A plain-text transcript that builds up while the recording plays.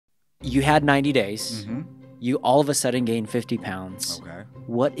You had 90 days. Mm-hmm. You all of a sudden gained 50 pounds. Okay.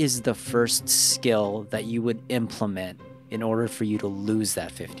 What is the first skill that you would implement in order for you to lose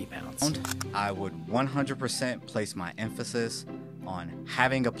that 50 pounds? I would 100% place my emphasis on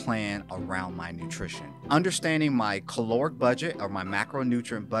having a plan around my nutrition. Understanding my caloric budget or my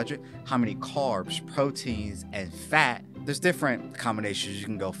macronutrient budget, how many carbs, proteins, and fat. There's different combinations you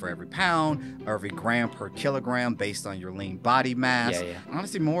can go for every pound or every gram per kilogram based on your lean body mass. Yeah.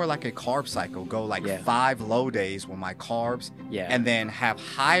 Honestly, more like a carb cycle. Go like 5 low days with my carbs, and then have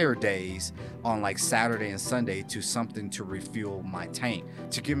higher days on like Saturday and Sunday to something to refuel my tank,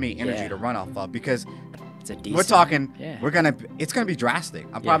 to give me energy to run off of, because we're talking, it's gonna be drastic.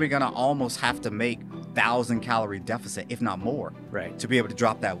 I'm probably gonna almost have to make 1,000-calorie deficit, if not more, to be able to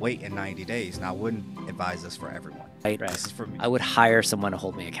drop that weight in 90 days. Now, I wouldn't advise this for everyone. This is for me. I would hire someone to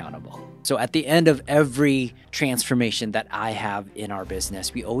hold me accountable. So at the end of every transformation that I have in our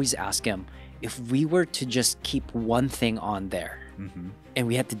business, we always ask him, if we were to just keep one thing on there and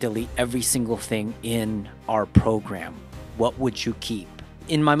we had to delete every single thing in our program, what would you keep?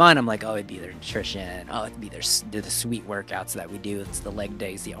 In my mind, I'm like, oh, it'd be their nutrition. Oh, it'd be the sweet workouts that we do. It's the leg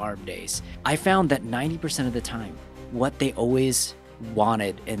days, the arm days. I found that 90% of the time, what they always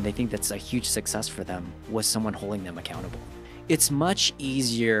wanted, and they think that's a huge success for them, was someone holding them accountable. It's much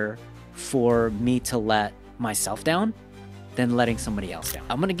easier for me to let myself down than letting somebody else down.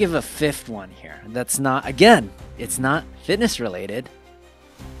 I'm gonna give a fifth one here. That's not, again, it's not fitness related.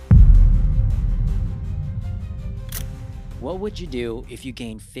 What would you do if you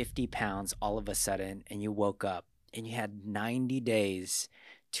gained 50 pounds all of a sudden and you woke up and you had 90 days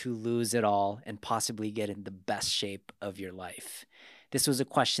to lose it all and possibly get in the best shape of your life? This was a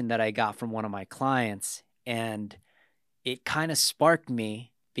question that I got from one of my clients, and it kind of sparked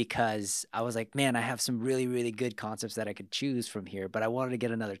me because I was like, man, I have some really, really good concepts that I could choose from here, but I wanted to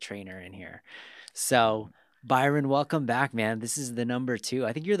get another trainer in here. So Byron, welcome back, man. This is the number 2.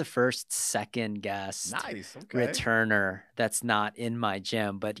 I think you're the second guest returner that's not in my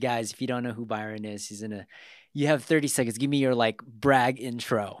gym. But guys, if you don't know who Byron is, you have 30 seconds. Give me your brag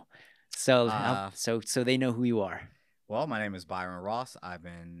intro. So they know who you are. Well, my name is Byron Ross. I've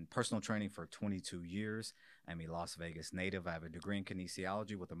been personal training for 22 years. I'm a Las Vegas native. I have a degree in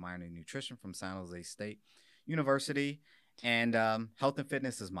kinesiology with a minor in nutrition from San Jose State University. And health and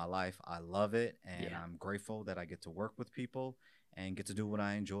fitness is my life. I love it, and I'm grateful that I get to work with people and get to do what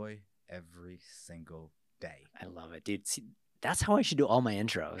I enjoy every single day. I love it, dude. See, that's how I should do all my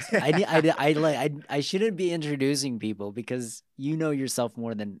intros. I shouldn't be introducing people because you know yourself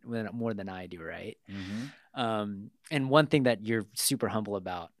more than I do, right? And one thing that you're super humble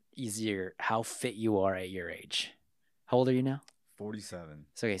about is how fit you are at your age. How old are you now? 47.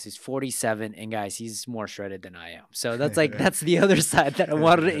 So he's 47, and guys, he's more shredded than I am. So that's the other side that I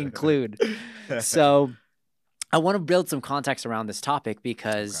wanted to include. So I want to build some context around this topic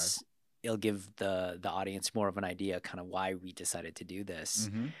because it'll give the audience more of an idea kind of why we decided to do this.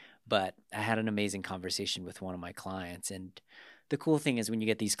 But I had an amazing conversation with one of my clients, and the cool thing is when you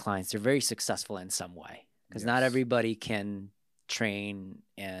get these clients, they're very successful in some way, because not everybody can train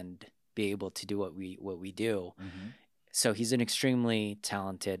and be able to do what we do. So he's an extremely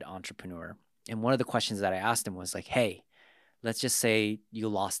talented entrepreneur. And one of the questions that I asked him was like, hey, let's just say you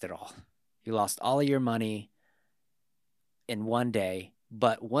lost it all. You lost all of your money in one day.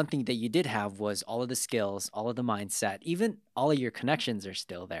 But one thing that you did have was all of the skills, all of the mindset, even all of your connections are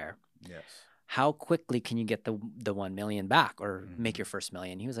still there. Yes. How quickly can you get the 1 million back or make your first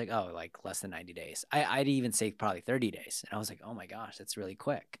million? He was like, oh, like less than 90 days. I'd even say probably 30 days. And I was like, oh my gosh, that's really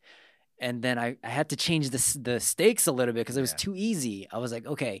quick. And then I had to change the stakes a little bit because it was too easy. I was like,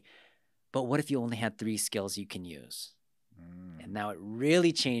 okay, but what if you only had 3 skills you can use? And now it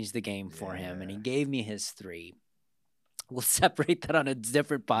really changed the game for him. And he gave me his 3. We'll separate that on a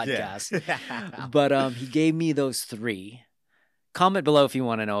different podcast. But he gave me those 3. Comment below if you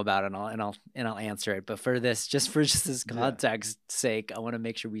want to know about it, and I'll answer it. But for this, just this context sake, I want to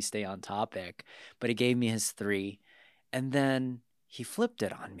make sure we stay on topic. But he gave me his 3, and then he flipped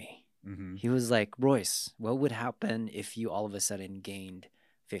it on me. He was like, Royce, what would happen if you all of a sudden gained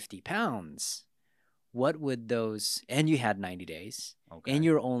 50 pounds? What would those, and you had 90 days, and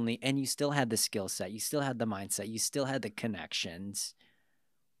you still had the skill set, you still had the mindset, you still had the connections.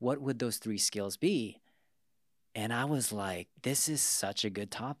 What would those 3 skills be? And I was like, this is such a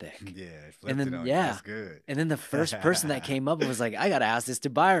good topic. That's good. And then the first person that came up was like, I got to ask this to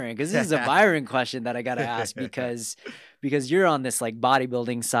Byron, because this is a Byron question that I got to ask because you're on this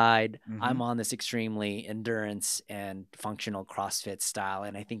bodybuilding side. I'm on this extremely endurance and functional CrossFit style.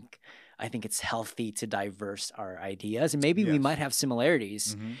 And I think I think it's healthy to diverse our ideas, and maybe we Yes. might have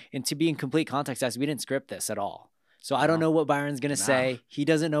similarities. And to be in complete context, as we didn't script this at all. So I don't know what Byron's going to say. He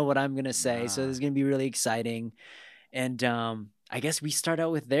doesn't know what I'm going to say. So this is going to be really exciting. And I guess we start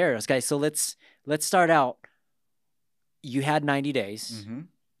out with there. Okay, so let's start out. You had 90 days.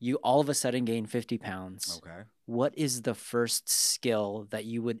 You all of a sudden gained 50 pounds. Okay. What is the first skill that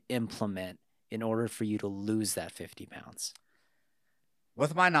you would implement in order for you to lose that 50 pounds?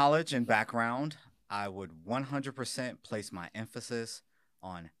 With my knowledge and background, I would 100% place my emphasis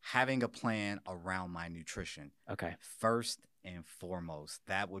on having a plan around my nutrition. Okay. First and foremost,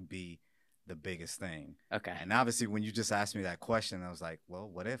 that would be the biggest thing. Okay. And obviously, when you just asked me that question, I was like, well,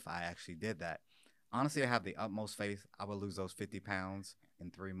 what if I actually did that? Honestly, I have the utmost faith I would lose those 50 pounds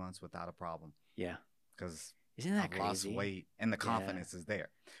in 3 months without a problem. Yeah. Because isn't that I've crazy? lost weight and the confidence is there.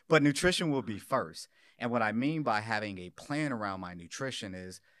 But nutrition will be first. And what I mean by having a plan around my nutrition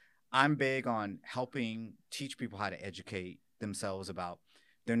is I'm big on helping teach people how to educate themselves about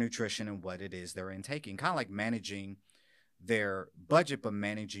their nutrition and what it is they're intaking. Kind of like managing their budget, but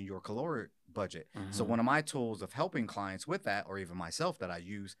managing your caloric budget. So one of my tools of helping clients with that, or even myself that I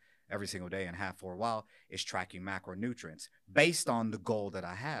use every single day and have for a while, is tracking macronutrients based on the goal that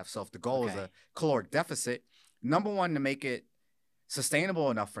I have. So if the goal is a caloric deficit, number one, to make it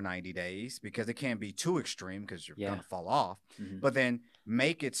sustainable enough for 90 days, because it can't be too extreme because you're going to fall off, but then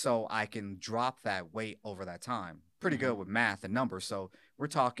make it so I can drop that weight over that time. Pretty good with math and numbers. So we're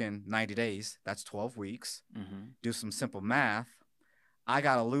talking 90 days. That's 12 weeks. Do some simple math. I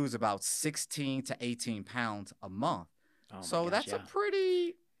got to lose about 16 to 18 pounds a month. So that's a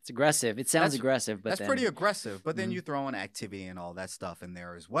pretty... It's aggressive. It sounds aggressive, but that's pretty aggressive. But then you throw in activity and all that stuff in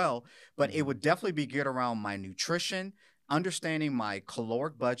there as well. But it would definitely be geared around my nutrition, understanding my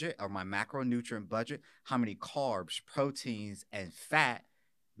caloric budget or my macronutrient budget, how many carbs, proteins, and fat.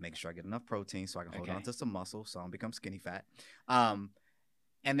 Making sure I get enough protein so I can hold on to some muscle so I don't become skinny fat. And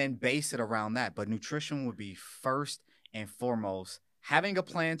then base it around that. But nutrition would be first and foremost. Having a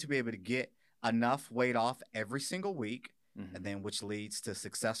plan to be able to get enough weight off every single week. And then which leads to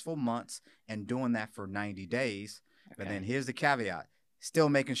successful months and doing that for 90 days. But then here's the caveat. Still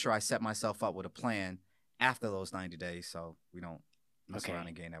making sure I set myself up with a plan after those 90 days so we don't mess around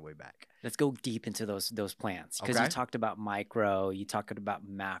and gain that weight back. Let's go deep into those plans because you talked about micro, you talked about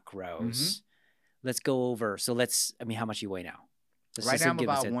macros. Let's go over. So how much you weigh now? Right now I'm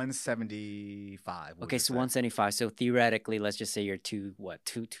about 175. Okay, so 175. So theoretically, let's just say you're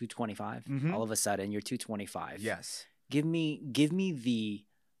 225? All of a sudden, you're 225. Yes. Give me the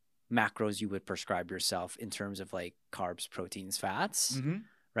macros you would prescribe yourself in terms of like carbs, proteins, fats,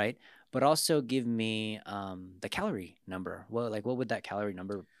 right? But also give me the calorie number. What would that calorie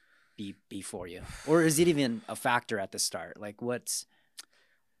number be for you? Or is it even a factor at the start? Like what's...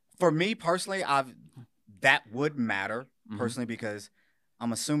 For me personally, that would matter personally because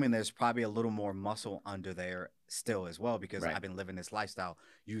I'm assuming there's probably a little more muscle under there still as well because I've been living this lifestyle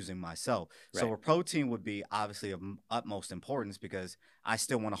using myself. So a protein would be obviously of utmost importance because I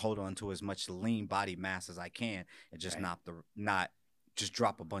still want to hold on to as much lean body mass as I can and just not just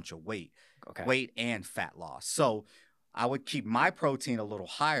drop a bunch of weight and fat loss. So I would keep my protein a little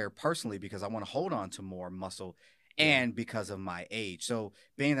higher personally because I want to hold on to more muscle and because of my age. So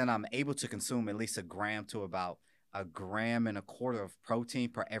being that I'm able to consume at least a gram to about 1.25 grams of protein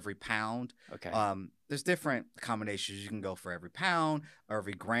per every pound. There's different combinations. You can go for every pound or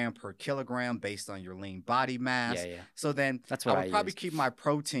every gram per kilogram based on your lean body mass. So then that's what I would probably keep my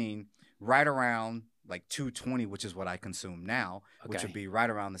protein right around like 220, which is what I consume now, which would be right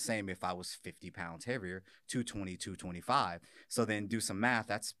around the same if I was 50 pounds heavier, 220, 225. So then do some math.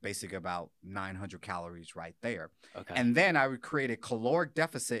 That's basically about 900 calories right there. And then I would create a caloric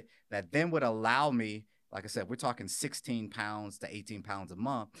deficit that then would allow me, like I said, we're talking 16 pounds to 18 pounds a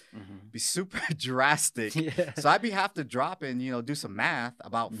month, be super drastic. So I'd have to drop in, do some math,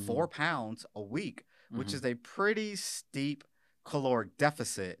 about 4 pounds a week, which is a pretty steep caloric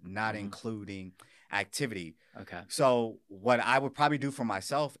deficit, not including activity. So what I would probably do for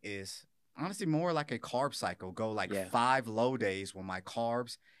myself is honestly more like a carb cycle, go like 5 low days when my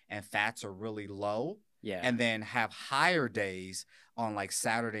carbs and fats are really low. And then have higher days on like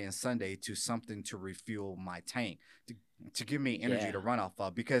Saturday and Sunday to something to refuel my tank, to give me energy to run off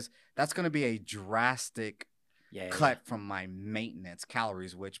of, because that's going to be a drastic cut from my maintenance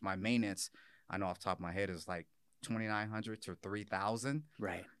calories, which my maintenance, I know off the top of my head, is like 2,900 to 3,000.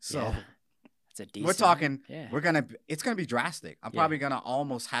 Right. So that's a decent, we're talking, it's going to be drastic. I'm probably going to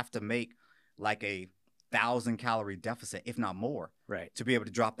almost have to make like a 1,000 calorie deficit, if not more, to be able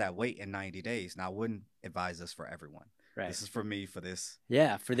to drop that weight in 90 days. Now, I wouldn't advise this for everyone. This is for me for this.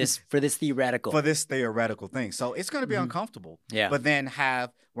 Yeah, for this theoretical. For this theoretical thing. So it's going to be uncomfortable. Yeah. But then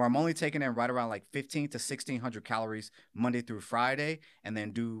have where I'm only taking in right around like 15 to 1600 calories Monday through Friday, and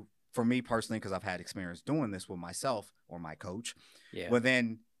then do, for me personally, because I've had experience doing this with myself or my coach. Yeah. But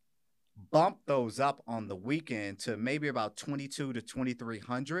then bump those up on the weekend to maybe about 22 to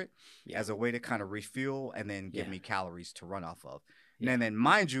 2300 as a way to kind of refuel and then give me calories to run off of. And then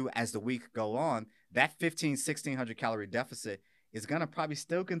mind you, as the week go on, that 1600 calorie deficit is going to probably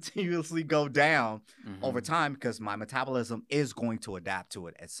still continuously go down over time, because my metabolism is going to adapt to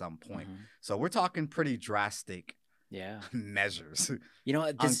it at some point. So we're talking pretty drastic measures. You know,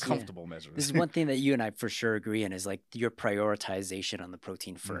 uncomfortable measures. This is one thing that you and I for sure agree in, is like your prioritization on the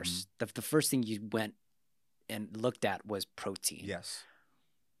protein first. The first thing you went and looked at was protein. Yes.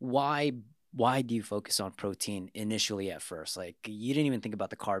 Why do you focus on protein initially at first? Like, you didn't even think about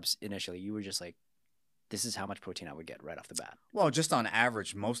the carbs initially. You were just like, this is how much protein I would get right off the bat. Well, just on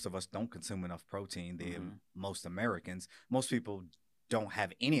average, most of us don't consume enough protein. Most Americans, most people don't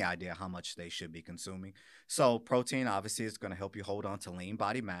have any idea how much they should be consuming. So protein obviously is going to help you hold on to lean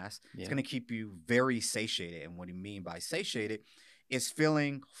body mass. It's going to keep you very satiated. And what do you mean by satiated? Is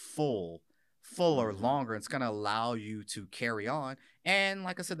feeling fuller longer. It's going to allow you to carry on. And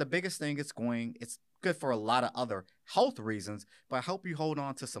like I said, the biggest thing, it's good for a lot of other health reasons, but help you hold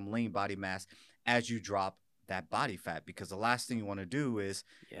on to some lean body mass as you drop that body fat, because the last thing you want to do is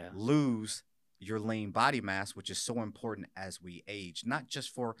lose your lean body mass, which is so important as we age, not just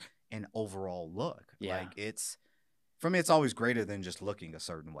for an overall look. Like, for me, it's always greater than just looking a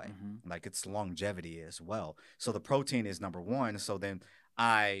certain way. Like, it's longevity as well. So the protein is number one. So then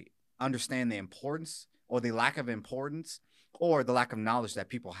I understand the importance, or the lack of importance, or the lack of knowledge that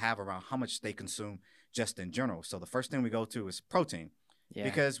people have around how much they consume just in general. So the first thing we go to is protein,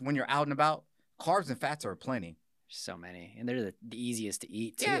 because when you're out and about, carbs and fats are plenty. So many, and they're the easiest to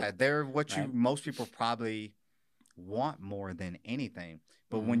eat too. Yeah, they're what most people probably want more than anything.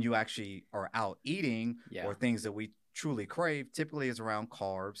 But when you actually are out eating, or things that we truly crave, typically is around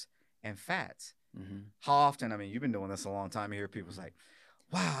carbs and fats. How often, I mean, you've been doing this a long time, you hear people's like,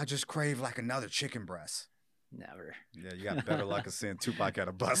 wow, I just crave like another chicken breast. Never. Yeah, you got better luck of seeing Tupac at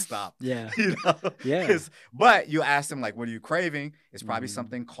a bus stop. Yeah. You know? Yeah. But you ask them, like, what are you craving? It's probably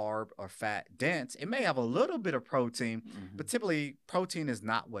something carb or fat dense. It may have a little bit of protein, but typically protein is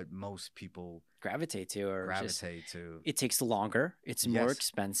not what most people gravitate to. It takes longer. It's more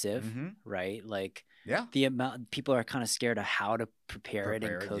expensive, right? Like, the amount people are kind of scared of how to prepare it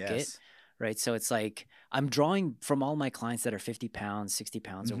and cook it. Right. So it's like, I'm drawing from all my clients that are 50 pounds, 60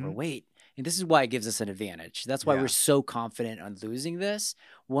 pounds overweight. And this is why it gives us an advantage. That's why we're so confident on losing this.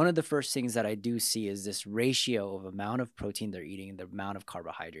 One of the first things that I do see is this ratio of amount of protein they're eating and the amount of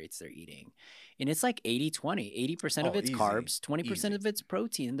carbohydrates they're eating. And it's like 80-20. 80% of it's carbs, 20% of it's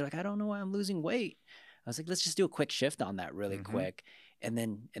protein. And they're like, I don't know why I'm losing weight. I was like, let's just do a quick shift on that really quick. And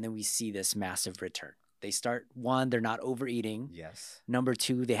then we see this massive return. They start, one, they're not overeating. Yes. Number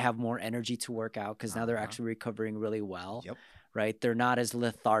two, they have more energy to work out because now they're actually recovering really well. Yep. Right? They're not as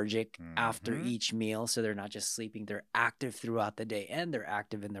lethargic after each meal. So they're not just sleeping. They're active throughout the day and they're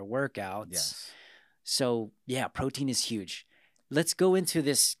active in their workouts. Yes. So yeah, protein is huge. Let's go into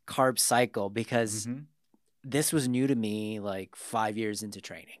this carb cycle because this was new to me like 5 years into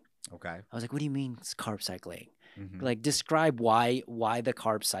training. Okay. I was like, what do you mean it's carb cycling? Like describe why the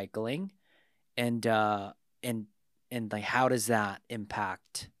carb cycling and like how does that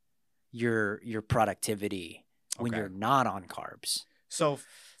impact your productivity when you're not on carbs? So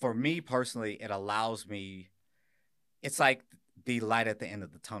for me personally, it allows me, it's like the light at the end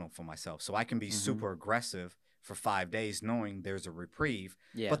of the tunnel for myself. So I can be super aggressive for 5 days knowing there's a reprieve.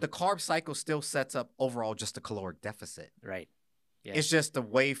 Yeah. But the carb cycle still sets up overall just a caloric deficit. Right. Yeah. It's just a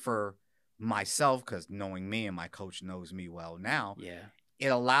way for myself, because knowing me and my coach knows me well now, it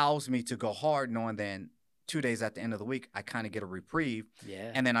allows me to go hard knowing then 2 days at the end of the week, I kind of get a reprieve.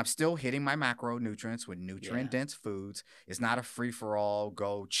 Yeah. And then I'm still hitting my macronutrients with nutrient-dense foods. It's not a free-for-all,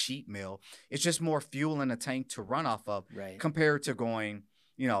 go cheat meal. It's just more fuel in the tank to run off of compared to going,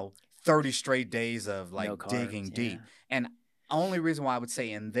 30 straight days of like digging deep. And only reason why I would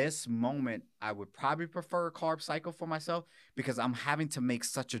say in this moment, I would probably prefer a carb cycle for myself because I'm having to make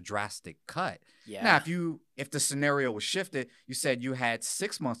such a drastic cut. Yeah. Now, if the scenario was shifted, you said you had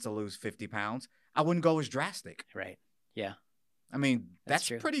 6 months to lose 50 pounds, I wouldn't go as drastic. Right. Yeah. I mean, that's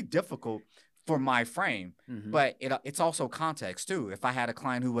pretty difficult for my frame, but it's also context too. If I had a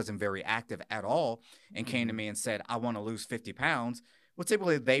client who wasn't very active at all and came to me and said, I want to lose 50 pounds, well,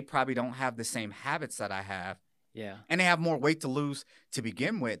 typically they probably don't have the same habits that I have Yeah. And they have more weight to lose to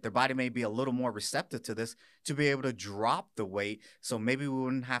begin with. Their body may be a little more receptive to this to be able to drop the weight. So maybe we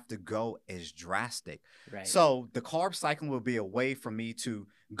wouldn't have to go as drastic. Right. So the carb cycling will be a way for me to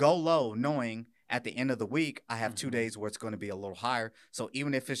go low, knowing at the end of the week, I have 2 days where it's going to be a little higher. So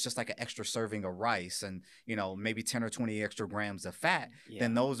even if it's just like an extra serving of rice and, you know, maybe 10 or 20 extra grams of fat,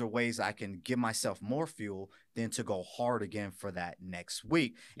 then those are ways I can give myself more fuel than to go hard again for that next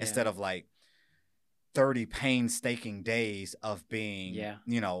week instead of like 30 painstaking days of being,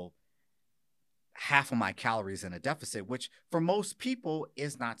 you know, half of my calories in a deficit, which for most people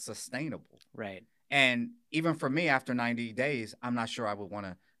is not sustainable. Right. And even for me, after 90 days, I'm not sure I would want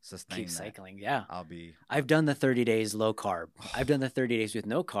to sustain keep that. cycling. Yeah. I've done the 30 days low carb. I've done the 30 days with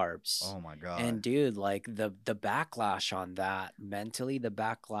no carbs. Oh my God. And dude, like the backlash on that mentally, the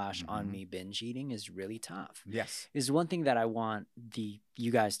backlash on me binge eating is really tough. Yes. Is one thing that I want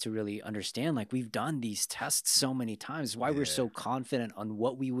you guys to really understand. Like we've done these tests so many times. Why we're so confident on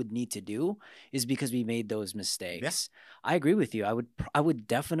what we would need to do is because we made those mistakes. I agree with you. I would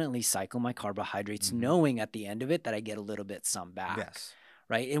definitely cycle my carbohydrates knowing at the end of it that I get a little bit some back. Yes.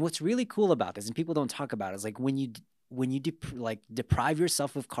 Right. And what's really cool about this, and people don't talk about it, is like when you deprive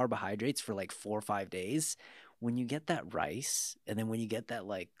yourself of carbohydrates for like 4 or 5 days, when you get that rice and then when you get that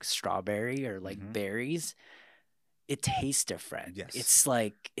like strawberry or like berries, it tastes different. Yes. It's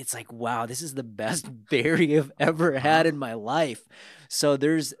like, wow, this is the best berry I've ever had in my life. So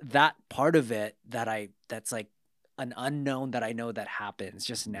there's that part of it that's like an unknown that I know that happens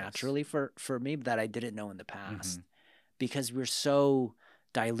just naturally for me that I didn't know in the past because we're so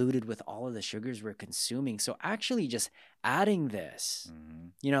diluted with all of the sugars we're consuming. So actually just adding this,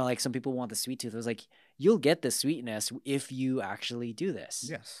 you know, like some people want the sweet tooth. I was like, you'll get the sweetness if you actually do this.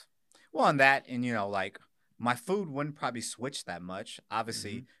 Yes. Well, on that, and you know, like my food wouldn't probably switch that much.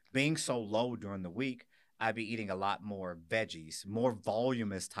 Obviously, being so low during the week, I'd be eating a lot more veggies, more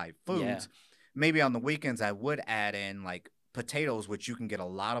voluminous type foods. Maybe on the weekends, I would add in like potatoes, which you can get a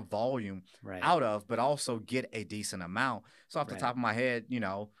lot of volume out of, but also get a decent amount. So off the top of my head, you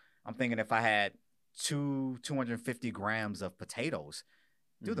know, I'm thinking if I had 250 grams of potatoes,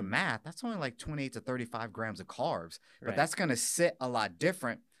 do the math, that's only like 28 to 35 grams of carbs, but that's going to sit a lot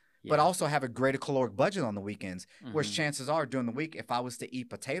different, but also have a greater caloric budget on the weekends, whereas chances are during the week, if I was to eat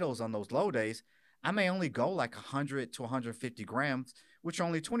potatoes on those low days, I may only go like 100 to 150 grams, which are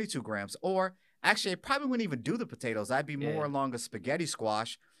only 22 grams, or actually, I probably wouldn't even do the potatoes. I'd be more along a spaghetti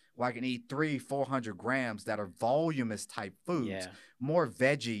squash where I can eat 300-400 grams that are voluminous type foods, more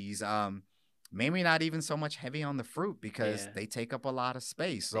veggies, maybe not even so much heavy on the fruit because they take up a lot of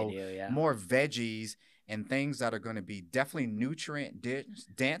space. So more veggies and things that are going to be definitely nutrient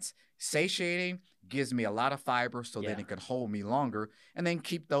dense, satiating, gives me a lot of fiber so then it can hold me longer, and then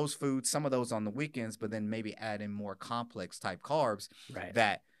keep those foods, some of those on the weekends, but then maybe add in more complex type carbs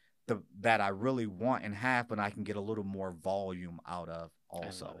that I really want and have, but I can get a little more volume out of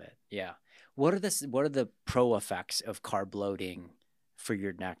also. I love it. Yeah. What are the pro effects of carb loading for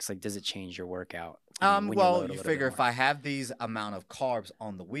your next? Like, does it change your workout? Well, you figure if I have these amount of carbs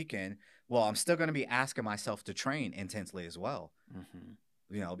on the weekend, well, I'm still going to be asking myself to train intensely as well.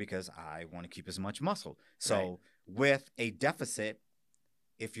 You know, because I want to keep as much muscle. So with a deficit,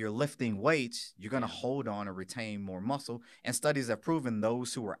 if you're lifting weights, you're going to hold on and retain more muscle. And studies have proven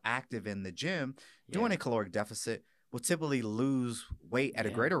those who are active in the gym doing a caloric deficit will typically lose weight at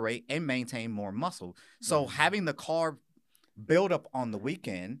a greater rate and maintain more muscle. So having the carb build up on the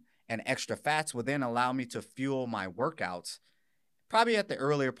weekend and extra fats will then allow me to fuel my workouts probably at the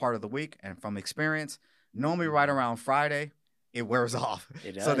earlier part of the week. And from experience, normally right around Friday, it wears off.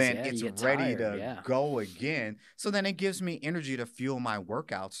 It does, so then it's ready to go again. So then it gives me energy to fuel my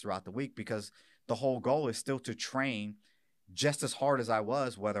workouts throughout the week because the whole goal is still to train just as hard as I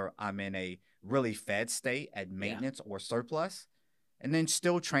was, whether I'm in a really fed state at maintenance or surplus, and then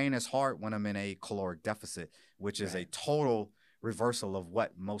still train as hard when I'm in a caloric deficit, which is a total reversal of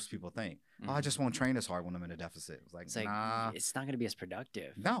what most people think. Oh, I just won't train as hard when I'm in a deficit. It's like, nah. It's not going to be as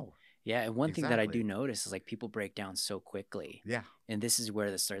productive. No. Yeah, and one thing that I do notice is like people break down so quickly. Yeah. And this is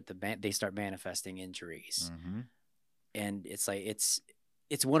where they start manifesting injuries. And it's like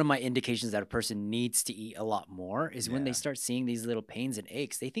it's one of my indications that a person needs to eat a lot more is when they start seeing these little pains and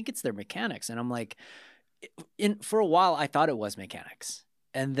aches. They think it's their mechanics, and I'm like, for a while I thought it was mechanics.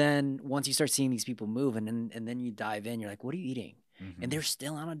 And then once you start seeing these people move and then you dive in, you're like, what are you eating? And they're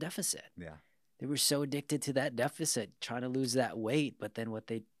still on a deficit. Yeah. They were so addicted to that deficit, trying to lose that weight, but then what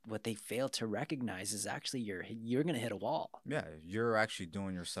they fail to recognize is actually you're going to hit a wall. Yeah, you're actually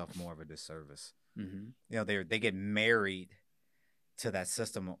doing yourself more of a disservice. You know, they get married to that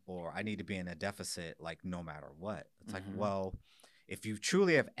system, or I need to be in a deficit, like no matter what. It's like, well, if you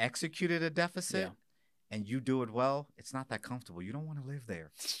truly have executed a deficit and you do it well, it's not that comfortable. You don't want to live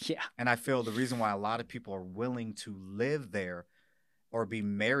there. Yeah. And I feel the reason why a lot of people are willing to live there or be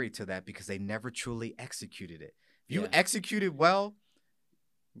married to that because they never truly executed it. If you executed well,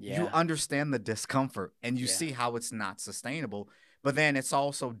 you understand the discomfort and you see how it's not sustainable. But then it's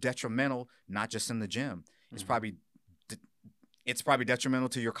also detrimental, not just in the gym. It's probably detrimental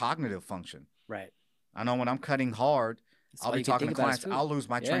to your cognitive function. Right. I know when I'm cutting hard, I'll be talking to clients. I'll lose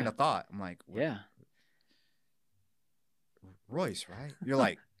my train of thought. I'm like, Royce, right? You're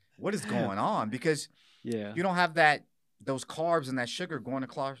like, what is going on? Because you don't have those carbs and that sugar going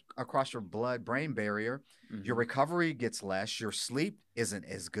across your blood-brain barrier. Your recovery gets less. Your sleep isn't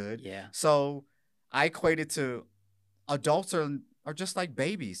as good. Yeah. So I equate it to adults are just like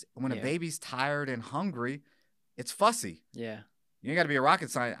babies. When a baby's tired and hungry, it's fussy. Yeah. You ain't got to be a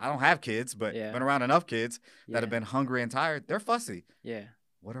rocket scientist. I don't have kids, but been around enough kids that have been hungry and tired. They're fussy. Yeah.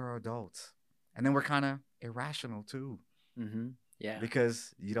 What are adults? And then we're kind of irrational too. Yeah.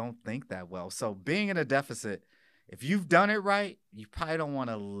 Because you don't think that well. So being in a deficit, if you've done it right, you probably don't want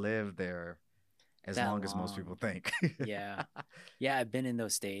to live there as long as most people think. Yeah. I've been in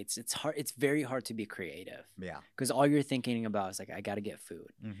those states. It's hard. It's very hard to be creative. Yeah. Because all you're thinking about is like, I got to get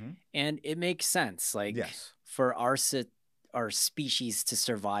food. And it makes sense. Like for our species to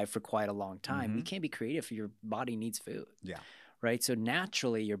survive for quite a long time, you can't be creative if your body needs food. Yeah. Right. So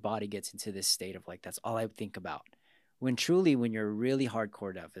naturally your body gets into this state of like, that's all I think about. When you're really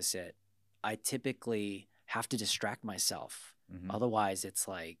hardcore deficit, I typically have to distract myself. Otherwise it's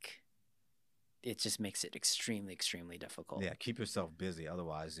like, it just makes it extremely, extremely difficult. Yeah. Keep yourself busy.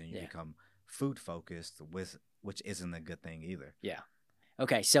 Otherwise then you become food focused, which isn't a good thing either. Yeah.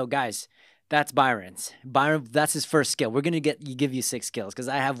 Okay. So guys, that's Byron's. Byron, that's his first skill. We're going to give you 6 skills because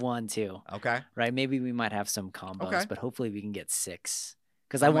I have one too. Okay. Right? Maybe we might have some combos, but hopefully we can get 6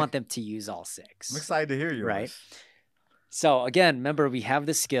 because I want them to use all 6. I'm excited to hear yours. Right? So again, remember, we have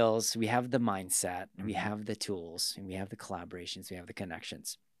the skills, we have the mindset, we have the tools, and we have the collaborations, we have the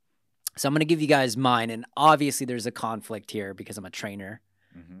connections. So I'm going to give you guys mine. And obviously there's a conflict here because I'm a trainer,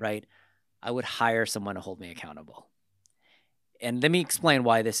 right? I would hire someone to hold me accountable. And let me explain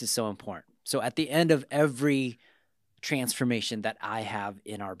why this is so important. So at the end of every transformation that I have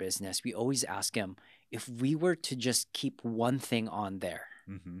in our business, we always ask him, if we were to just keep one thing on there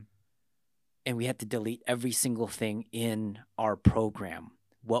and we had to delete every single thing in our program,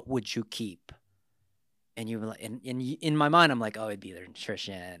 what would you keep? And you were like, and in my mind, I'm like, oh, it'd be their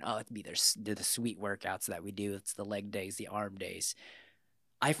nutrition. Oh, it'd be the sweet workouts that we do. It's the leg days, the arm days.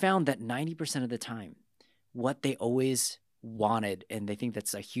 I found that 90% of the time, what they always wanted, and they think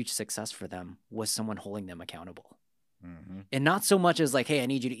that's a huge success for them, was someone holding them accountable. And not so much as like, hey, I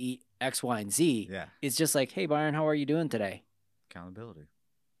need you to eat X, Y, and Z. Yeah. It's just like, hey, Byron, how are you doing today? Accountability.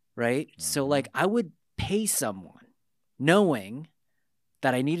 Right? So like I would pay someone knowing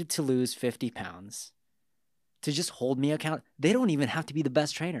that I needed to lose 50 pounds to just hold me accountable. They don't even have to be the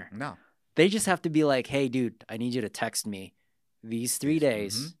best trainer. No. They just have to be like, hey, dude, I need you to text me these 3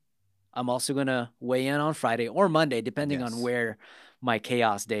 days. I'm also going to weigh in on Friday or Monday, depending on where my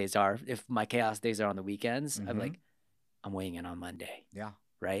chaos days are. If my chaos days are on the weekends, I'm like, I'm weighing in on Monday. Yeah.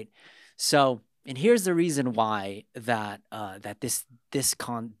 Right. So, and here's the reason why that this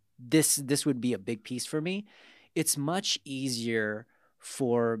would be a big piece for me. It's much easier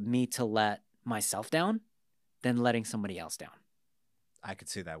for me to let myself down than letting somebody else down. I could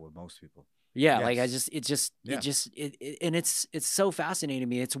see that with most people. Yeah, like it's so fascinating to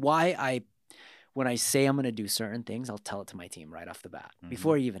me. It's why when I say I'm going to do certain things, I'll tell it to my team right off the bat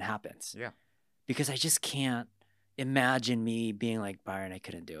before it even happens. Yeah. Because I just can't imagine me being like, Byron, I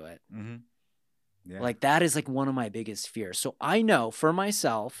couldn't do it. Yeah. Like that is like one of my biggest fears. So I know for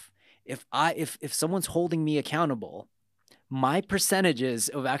myself, if someone's holding me accountable, my percentages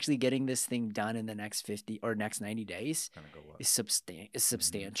of actually getting this thing done in the next 50 or next 90 days is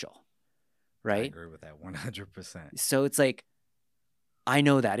substantial. Right? I agree with that 100%. So it's like, I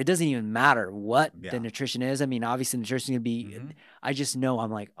know that. It doesn't even matter what the nutrition is. I mean, obviously nutrition is going to be, I just know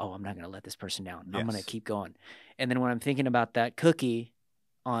I'm like, oh, I'm not going to let this person down. I'm going to keep going. And then when I'm thinking about that cookie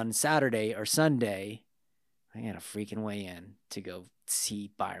on Saturday or Sunday, I got to freaking weigh in to go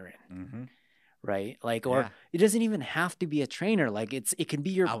see Byron. Right? Like, or it doesn't even have to be a trainer. Like it can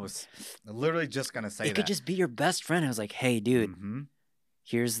be I was literally just going to say it could just be your best friend. I was like, hey, dude,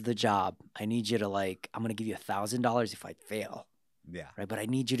 here's the job. I need you to I'm going to give you $1,000 if I fail. Yeah. Right. But I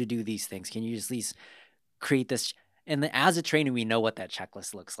need you to do these things. Can you just at least create this? And as a trainer, we know what that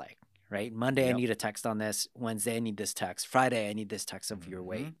checklist looks like. right? Monday, I Yep. need a text on this. Wednesday, I need this text. Friday, I need this text of your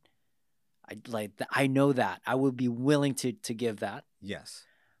weight. I know that. I would be willing to give that. Yes.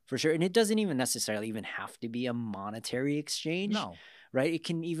 For sure. And it doesn't even necessarily even have to be a monetary exchange. No. Right? It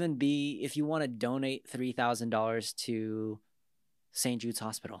can even be if you want to donate $3,000 to St. Jude's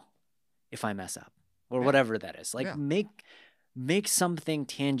Hospital if I mess up or whatever that is. Like make something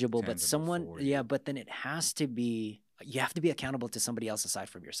tangible but someone but then it has to be, you have to be accountable to somebody else aside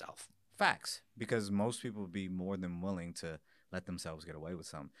from yourself. Facts. Because most people would be more than willing to let themselves get away with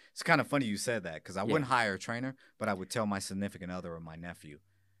something. It's kind of funny you said that because I wouldn't hire a trainer, but I would tell my significant other or my nephew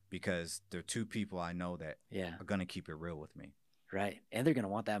because they're two people I know that are going to keep it real with me. Right. And they're going to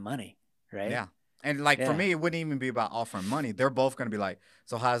want that money, right? Yeah. And like for me, it wouldn't even be about offering money. They're both going to be like,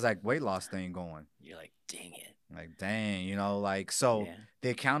 so how's that weight loss thing going? You're like, dang it. Like, dang, you know, like, so the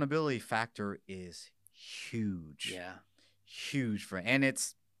accountability factor is huge. Yeah. Huge and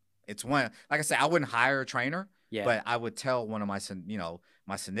it's one, like I said, I wouldn't hire a trainer, but I would tell one of my,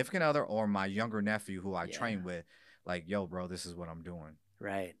 my significant other or my younger nephew who I train with, like, yo, bro, this is what I'm doing.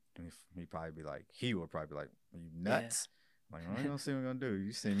 Right. And he would probably be like, are you nuts? Like, well, you don't see what I'm going to do.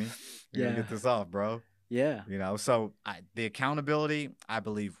 You see me. You're going to get this off, bro. Yeah. You know, so the accountability, I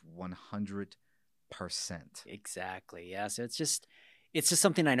believe 100%. Exactly. Yeah. So it's just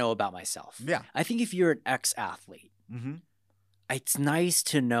something I know about myself. Yeah. I think if you're an ex-athlete, it's nice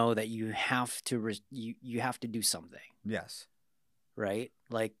to know that you have to you have to do something. Yes. Right?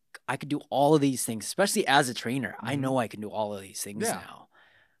 Like I could do all of these things, especially as a trainer. I know I can do all of these things now.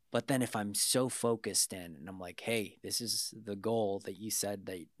 But then if I'm so focused in and I'm like, hey, this is the goal that you said,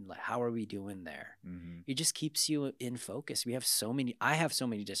 that how are we doing there? It just keeps you in focus. I have so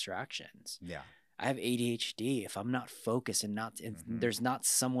many distractions. Yeah. I have ADHD. If I'm not focused and there's not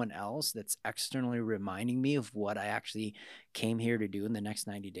someone else that's externally reminding me of what I actually came here to do in the next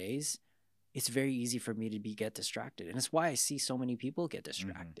 90 days, it's very easy for me to get distracted. And it's why I see so many people get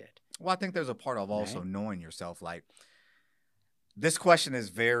distracted. Well, I think there's a part of also knowing yourself. Like, this question is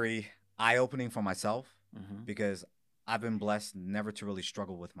very eye-opening for myself because I've been blessed never to really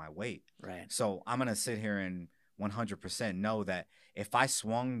struggle with my weight. Right. So I'm going to sit here and 100% know that if I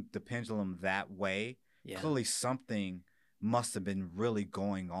swung the pendulum that way, clearly something must have been really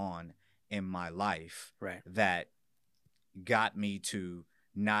going on in my life that got me to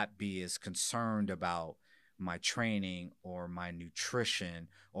not be as concerned about my training or my nutrition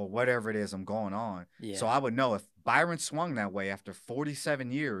or whatever it is I'm going on. So I would know if Byron swung that way after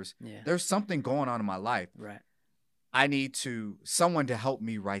 47 years, there's something going on in my life. Right. I need someone to help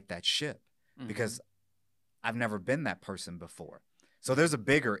me right that ship because I've never been that person before. So there's a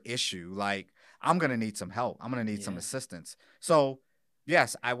bigger issue. Like, I'm going to need some help. I'm going to need some assistance. So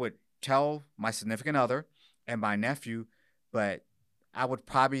yes, I would tell my significant other and my nephew, but I would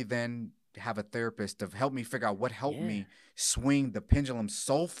probably then have a therapist to help me figure out what helped me swing the pendulum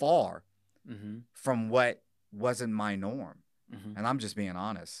so far from what wasn't my norm. And I'm just being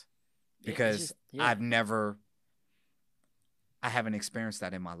honest because I haven't experienced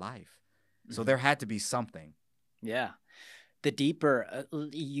that in my life. So there had to be something. Yeah. The deeper,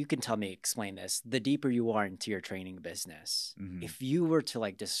 you can explain this, the deeper you are into your training business, if you were to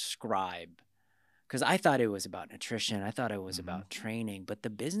like describe, because I thought it was about nutrition, I thought it was about training, but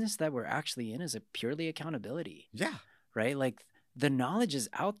the business that we're actually in is a purely accountability. Yeah. Right? Like the knowledge is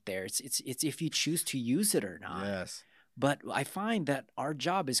out there. It's if you choose to use it or not. Yes. But I find that our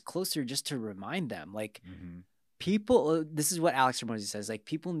job is closer just to remind them. Like people, this is what Alex Ramosi says, like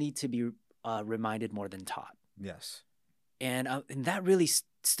people need to be reminded more than taught. Yes. And that really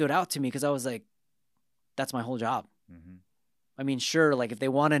stood out to me because I was like, that's my whole job. I mean, sure, like if they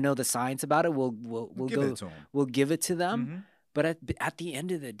want to know the science about it, we'll give it to them. But at the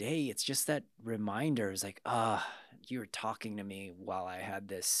end of the day, it's just that reminder is like, you were talking to me while I had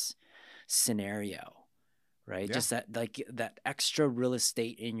this scenario, right? Yeah. Just that extra real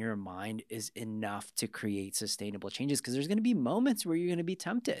estate in your mind is enough to create sustainable changes because there's going to be moments where you're going to be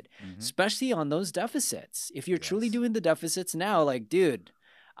tempted, especially on those deficits. If you're truly doing the deficits now, like, dude,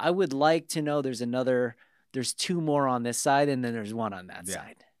 I would like to know there's two more on this side and then there's one on that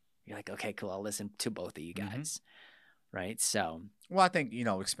side. You're like, okay, cool. I'll listen to both of you guys. Right. So, well, I think,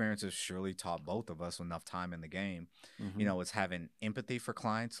 experiences surely taught both of us enough time in the game. It's having empathy for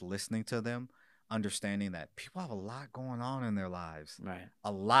clients, listening to them, understanding that people have a lot going on in their lives. Right.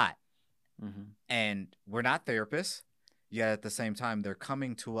 A lot. And we're not therapists, yet at the same time, they're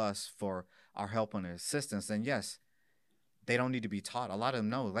coming to us for our help and assistance. And yes, they don't need to be taught. A lot of them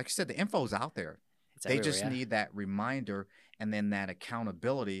know. Like you said, the info's out there. They just need that reminder and then that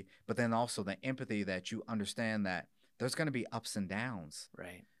accountability, but then also the empathy that you understand that there's going to be ups and downs.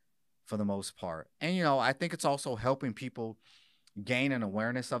 Right. for the most part. And, I think it's also helping people gain an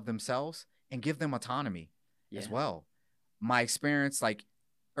awareness of themselves and give them autonomy as well. My experience, like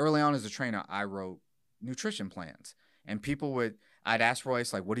early on as a trainer, I wrote nutrition plans, and I'd ask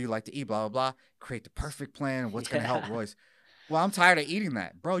Royce, like, what do you like to eat? Blah, blah, blah. Create the perfect plan. What's going to help Royce? Well, I'm tired of eating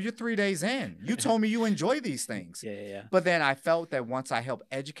that. Bro, you're 3 days in. You told me you enjoy these things. Yeah. But then I felt that once I help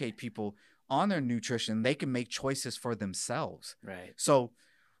educate people on their nutrition, they can make choices for themselves. Right. So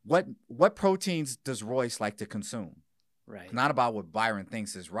what proteins does Royce like to consume? Right. Not about what Byron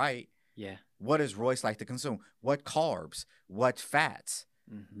thinks is right. Yeah. What does Royce like to consume? What carbs? What fats?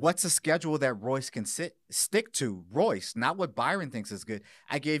 Mm-hmm. What's a schedule that Royce can stick to? Royce, not what Byron thinks is good.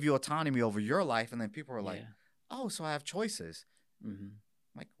 I gave you autonomy over your life, and then people are like, oh, so I have choices. Mm-hmm.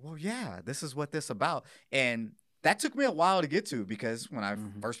 I'm like, well, yeah, this is what this is about. And that took me a while to get to, because when I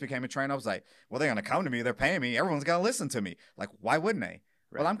first became a trainer, I was like, well, they're going to come to me. They're paying me. Everyone's going to listen to me. Like, why wouldn't they?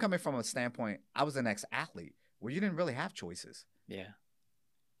 Right. Well, I'm coming from a standpoint, I was an ex-athlete where you didn't really have choices. Yeah.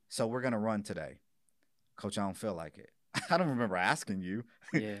 So we're going to run today. Coach, I don't feel like it. I don't remember asking you.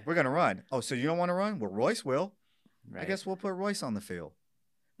 Yeah. We're going to run. Oh, so you don't want to run? Well, Royce will. Right. I guess we'll put Royce on the field.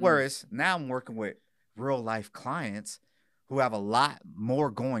 Whereas now I'm working with real life clients who have a lot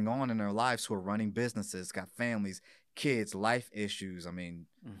more going on in their lives, who are running businesses, got families, kids, life issues. I mean,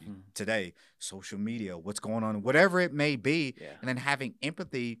 today, social media, what's going on, whatever it may be. Yeah. And then having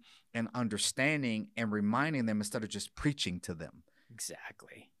empathy and understanding and reminding them instead of just preaching to them.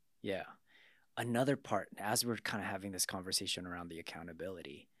 Exactly. Yeah. Another part, as we're kind of having this conversation around the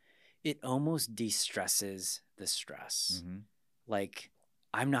accountability, it almost de-stresses the stress. Mm-hmm. Like,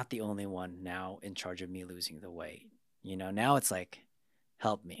 I'm not the only one now in charge of me losing the weight. Now it's like,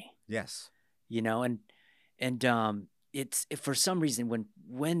 help me. Yes. And it's for some reason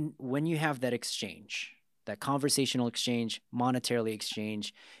when you have that exchange, that conversational exchange, monetarily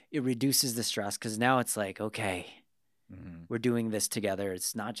exchange, it reduces the stress, because now it's like, okay, we're doing this together.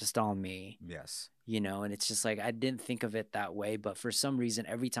 It's not just on me. Yes. And it's just like, I didn't think of it that way, but for some reason,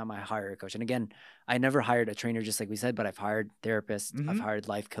 every time I hire a coach, and again, I never hired a trainer, just like we said, but I've hired therapists, I've hired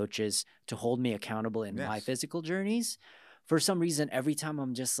life coaches to hold me accountable in my physical journeys. For some reason, every time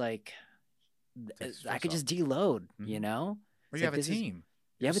I'm just like, I could just deload, Or you it's have a team.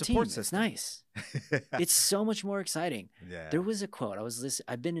 You have a team. It's nice. It's so much more exciting. Yeah. There was a quote.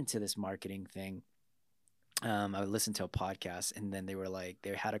 I've been into this marketing thing. I listened to a podcast, and then they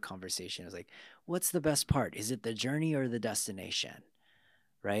had a conversation. I was like, what's the best part? Is it the journey or the destination?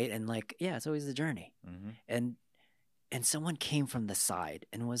 Right. And like, yeah, it's always the journey. And someone came from the side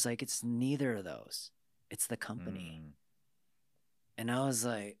and was like, it's neither of those. It's the company. And I was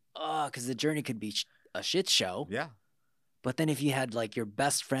like, oh, because the journey could be a shit show. Yeah. But then if you had like your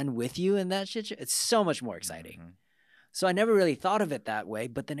best friend with you in that shit show, it's so much more exciting. So I never really thought of it that way.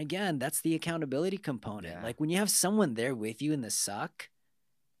 But then again, that's the accountability component. Yeah. Like when you have someone there with you in the suck,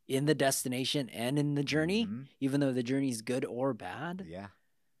 in the destination and in the journey, even though the journey is good or bad,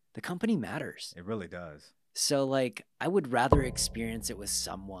 the company matters. It really does. So like I would rather experience it with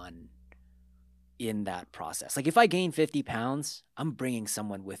someone in that process. Like if I gain 50 pounds, I'm bringing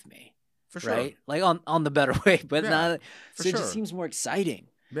someone with me. For sure. Right? Like on the better way, but not. So it just seems more exciting.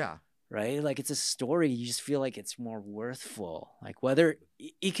 Yeah. Right? Like it's a story. You just feel like it's more worthful. Like whether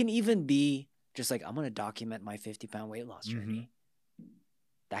it can even be just like, I'm going to document my 50-pound weight loss journey.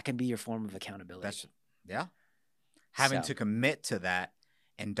 That can be your form of accountability. Having to commit to that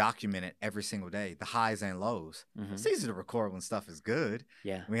and document it every single day, the highs and lows. It's easy to record when stuff is good.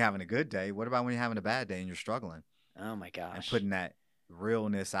 Yeah. When you're having a good day. What about when you're having a bad day and you're struggling? Oh my gosh. And putting that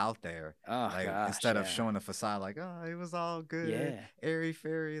realness out there. Oh like, gosh. Instead of showing a facade like, oh, it was all good. Airy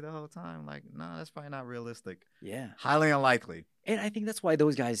fairy the whole time. Like, no, that's probably not realistic. Yeah. Highly unlikely. And I think that's why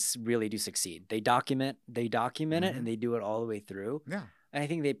those guys really do succeed. They document it and they do it all the way through. Yeah. And I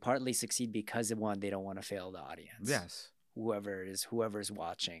think they partly succeed because of one, they don't want to fail the audience. Yes. Whoever's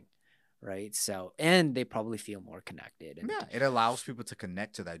watching. Right. So, and they probably feel more connected. And it allows people to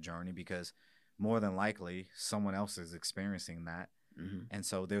connect to that journey because more than likely someone else is experiencing that. And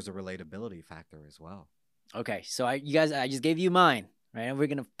so there's a relatability factor as well. Okay. So I just gave you mine, right? And we're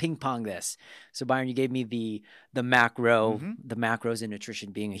going to ping pong this. So Byron, you gave me the macro, the macros in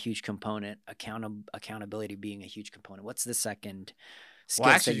nutrition being a huge component, accountability being a huge component. What's the second skill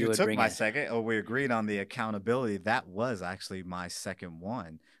actually, that you would took bring my in? second, or we agreed on the accountability. That was actually my second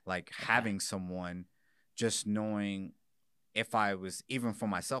one. Like having someone, just knowing if I was, even for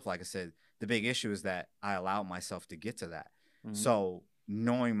myself, like I said, the big issue is that I allowed myself to get to that. So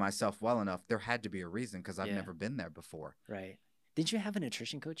knowing myself well enough, there had to be a reason because I've never been there before. Right. Didn't you have a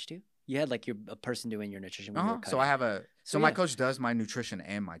nutrition coach too? you had like a person doing your nutrition when you were cutting. So I have so my coach does my nutrition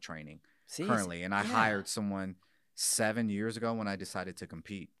and my training currently, and I hired someone 7 years ago when I decided to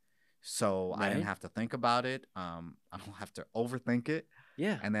compete. So I didn't have to think about it. I don't have to overthink it.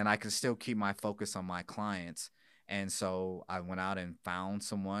 Yeah. And then I can still keep my focus on my clients. And so I went out and found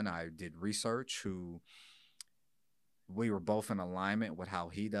someone. I did research who we were both in alignment with how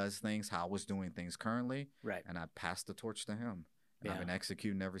he does things, how I was doing things currently. Right. And I passed the torch to him. And I've been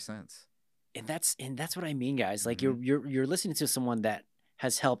executing ever since. And that's what I mean, guys. Like you're listening to someone that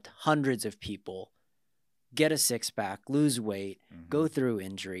has helped hundreds of people get a six-pack, lose weight, go through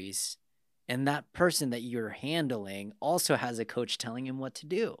injuries. And that person that you're handling also has a coach telling him what to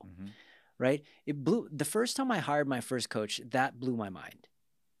do, right? The first time I hired my first coach, that blew my mind.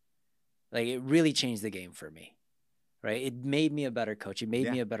 Like it really changed the game for me, right? It made me a better coach. It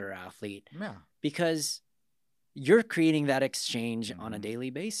made me a better athlete because you're creating that exchange on a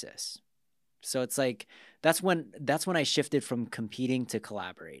daily basis. So it's like, that's when I shifted from competing to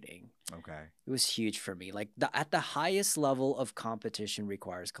collaborating. Okay. It was huge for me. Like at the highest level of competition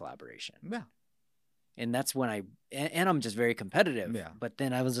requires collaboration. Yeah. And that's when and I'm just very competitive. Yeah. But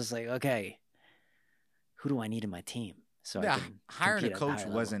then I was just like, okay, who do I need in my team? So I can hiring a coach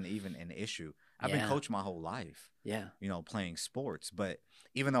wasn't even an issue. I've been coached my whole life. Yeah. You know, playing sports. But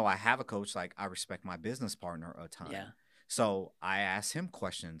even though I have a coach, like I respect my business partner a ton. Yeah. So I asked him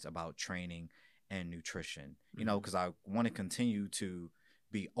questions about training and nutrition, you know, because I want to continue to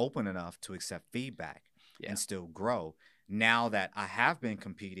be open enough to accept feedback and still grow. Now that I have been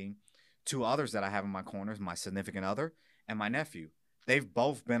competing, two others that I have in my corners, my significant other and my nephew, they've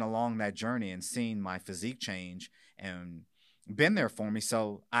both been along that journey and seen my physique change and been there for me.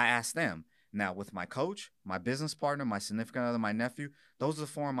 So I asked them. Now with my coach, my business partner, my significant other, my nephew, those are the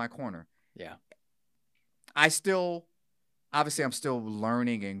four in my corner. Yeah. Obviously, I'm still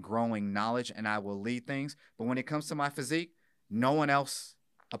learning and growing knowledge, and I will lead things. But when it comes to my physique, no one else's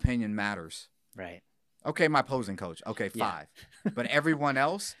opinion matters. Right. Okay, my posing coach. Okay, 5. But everyone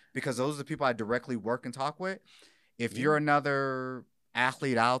else, because those are the people I directly work and talk with, if you're another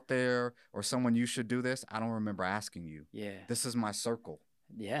athlete out there or someone you should do this, I don't remember asking you. Yeah. This is my circle.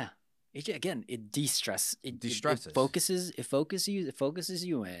 Yeah. It de-stresses. De-stresses. It focuses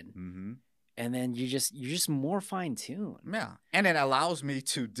you in. And then you're just more fine-tuned. Yeah. And it allows me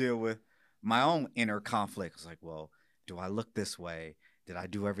to deal with my own inner conflicts. Like, well, do I look this way? Did I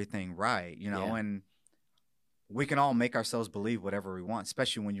do everything right? You know, and we can all make ourselves believe whatever we want,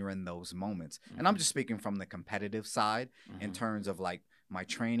 especially when you're in those moments. And I'm just speaking from the competitive side in terms of like my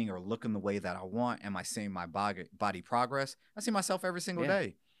training or looking the way that I want. Am I seeing my body progress? I see myself every single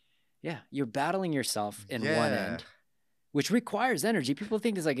day. Yeah. You're battling yourself in one end, which requires energy. People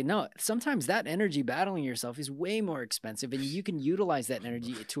think it's like, no, sometimes that energy battling yourself is way more expensive and you can utilize that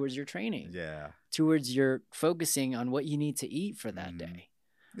energy towards your training. Yeah. Towards your focusing on what you need to eat for that day.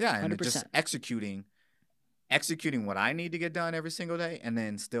 Yeah. And just executing what I need to get done every single day and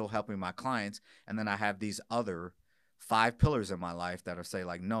then still helping my clients. And then I have these other 5 pillars in my life that are say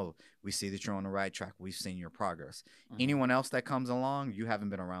like, no, we see that you're on the right track. We've seen your progress. Anyone else that comes along, you haven't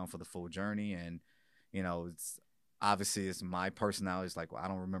been around for the full journey. And, you know, obviously it's my personality is like, well, I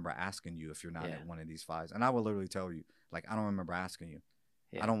don't remember asking you if you're not at one of these 5s. And I will literally tell you, like, I don't remember asking you.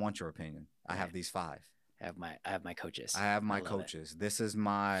 I don't want your opinion. I have these 5. I have my coaches. I have my coaches. This is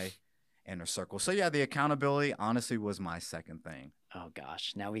my inner circle. So yeah, the accountability honestly was my second thing. Oh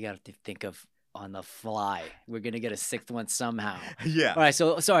gosh. Now we got to think of on the fly. We're going to get a 6th one somehow. Yeah. All right.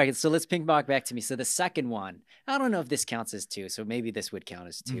 So sorry. So let's ping back to me. So the second one, I don't know if this counts as 2. So maybe this would count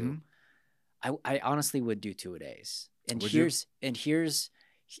as 2. I honestly would do 2-a-days. And here's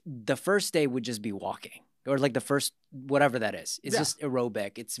the first day would just be walking or like the first, whatever that is. It's just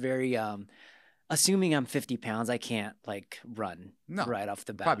aerobic. It's very, assuming I'm 50 pounds, I can't like run right off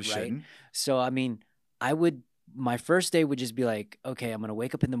the bat. Probably shouldn't. So, I mean, my first day would just be like, okay, I'm going to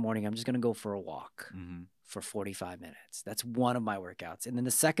wake up in the morning. I'm just going to go for a walk for 45 minutes. That's one of my workouts. And then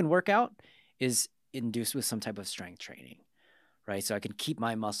the second workout is induced with some type of strength training, right? So I can keep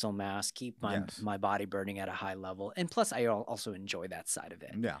my muscle mass, keep my body burning at a high level. And plus I also enjoy that side of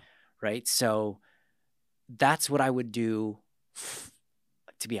it. Yeah. Right. So that's what I would do.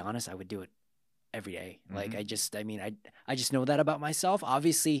 To be honest, I would do it every day. Like I just know that about myself.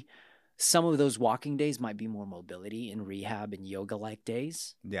 Obviously, some of those walking days might be more mobility and rehab and yoga like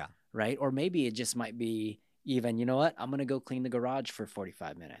days. Yeah. Right. Or maybe it just might be even, you know what? I'm going to go clean the garage for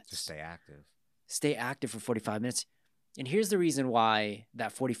 45 minutes. Just stay active. Stay active for 45 minutes. And here's the reason why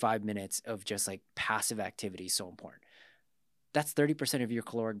that 45 minutes of just like passive activity is so important. That's 30% of your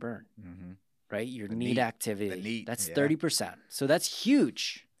caloric burn, right? Your need activity. That's 30%. So that's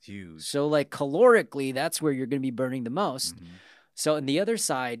huge. Huge. So like calorically, that's where you're going to be burning the most. So, and the other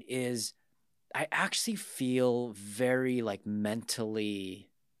side is I actually feel very like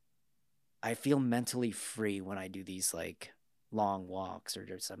I feel mentally free when I do these like long walks or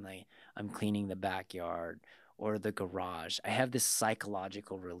just something. I'm cleaning the backyard or the garage. I have this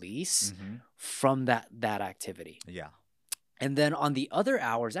psychological release from that activity. Yeah. And then on the other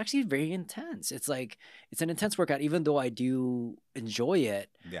hours, actually very intense. It's like, it's an intense workout. Even though I do enjoy it,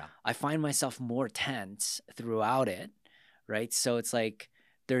 yeah, I find myself more tense throughout it, right? So it's like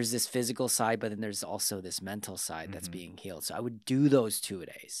there's this physical side, but then there's also this mental side that's being healed. So I would do those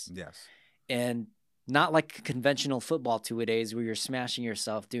 2-a-days. Yes. And not like conventional football 2-a-days where you're smashing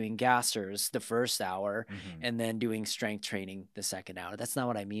yourself doing gassers the first hour and then doing strength training the second hour. That's not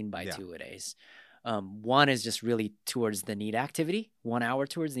what I mean by 2-a-days. One is just really towards the need activity, 1 hour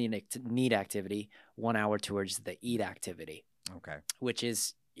towards the need activity, 1 hour towards the eat activity. Okay. Which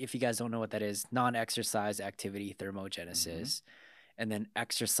is, if you guys don't know what that is, non-exercise activity thermogenesis, and then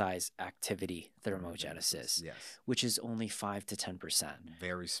exercise activity thermogenesis, which is only 5 to 10%.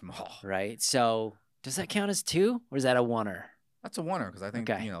 Very small. Right? So does that count as 2 or is that a 1-er? That's a 1-er because I think,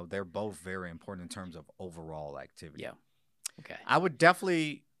 you know, they're both very important in terms of overall activity. Yeah. Okay. I would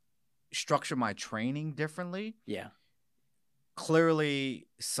definitely structure my training differently. Yeah. Clearly,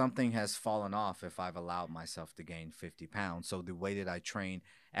 something has fallen off if I've allowed myself to gain 50 pounds. So the way that I train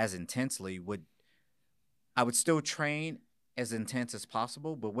as intensely I would still train as intense as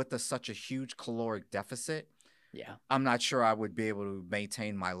possible, but with such a huge caloric deficit, I'm not sure I would be able to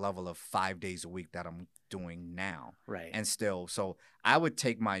maintain my level of 5 days a week that I'm doing now. Right. And still, so I would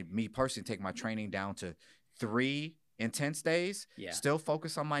take my training down to 3 intense days, still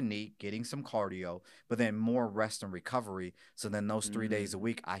focus on my knee, getting some cardio, but then more rest and recovery. So then those 3 days a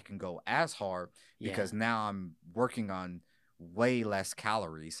week, I can go as hard because now I'm working on way less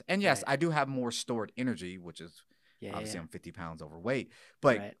calories. And yes, I do have more stored energy, which is obviously I'm 50 pounds overweight.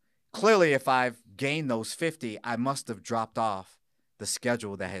 But clearly, if I've gained those 50, I must have dropped off the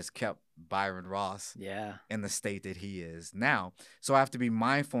schedule that has kept Byron Ross in the state that he is now. So I have to be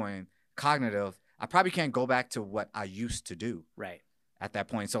mindful and cognitive. I probably can't go back to what I used to do at that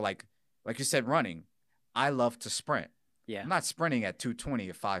point. So like you said, running, I love to sprint. I'm not sprinting at 220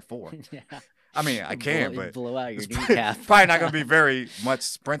 or 5'4". I mean, I can, but blow out your kneecap. Probably not going to be very much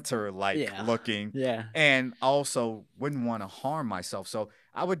sprinter-like looking. Yeah. And also wouldn't want to harm myself. So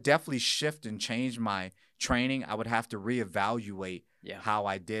I would definitely shift and change my training. I would have to reevaluate how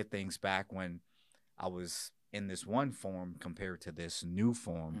I did things back when I was in this one form compared to this new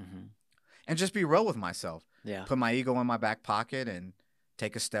form. And just be real with myself. Put my ego in my back pocket and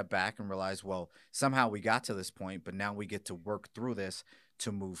take a step back and realize, well, somehow we got to this point, but now we get to work through this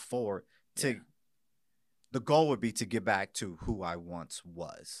to move forward. The goal would be to get back to who I once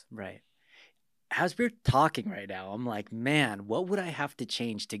was. Right. As we're talking right now, I'm like, man, what would I have to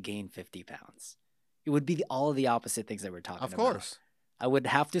change to gain 50 pounds? It would be all of the opposite things that we're talking about. Of course. I would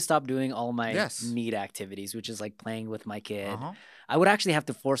have to stop doing all my need activities, which is like playing with my kid. I would actually have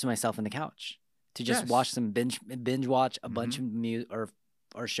to force myself on the couch to just watch some binge watch a bunch of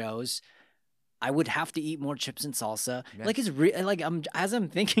or shows. I would have to eat more chips and salsa. Like as I'm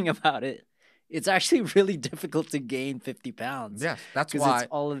thinking about it, it's actually really difficult to gain 50 pounds. Yes, that's why it's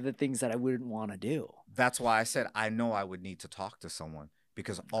all of the things that I wouldn't want to do. That's why I said I know I would need to talk to someone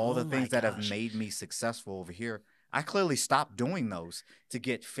because all the things that have made me successful over here, I clearly stopped doing those to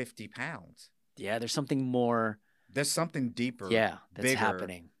get 50 pounds. Yeah, there's something more. There's something deeper, that's bigger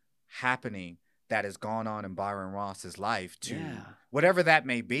happening that has gone on in Byron Ross's life to whatever that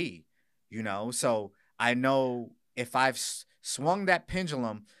may be, you know? So I know if I've swung that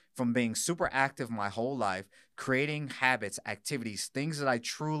pendulum from being super active my whole life, creating habits, activities, things that I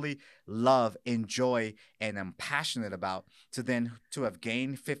truly love, enjoy, and am passionate about, to have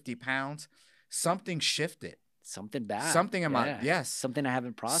gained 50 pounds, something shifted. Something bad. Something in my something I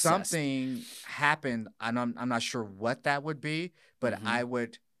haven't processed. Something happened, and I'm not sure what that would be, but I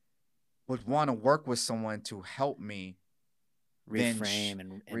would want to work with someone to help me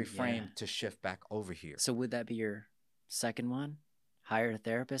reframe to shift back over here. So would that be your second one? Hire a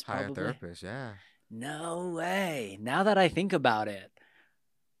therapist, probably? Hire a therapist, yeah. No way. Now that I think about it,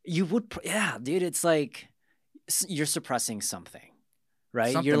 you would, dude, it's like you're suppressing something,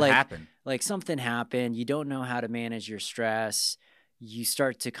 right? Something you're like, happened. Like something happened. You don't know how to manage your stress. You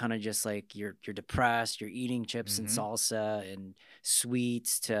start to kind of just like, you're depressed. You're eating chips and salsa and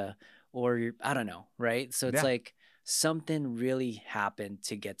sweets I don't know, right? So it's like something really happened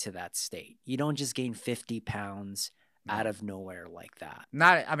to get to that state. You don't just gain 50 pounds out of nowhere like that.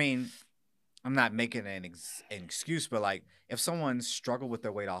 I'm not making an excuse, but like if someone's struggled with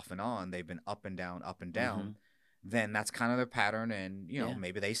their weight off and on, they've been up and down, then that's kind of their pattern, and you know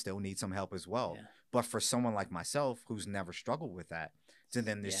maybe they still need some help as well. Yeah. But for someone like myself who's never struggled with that, to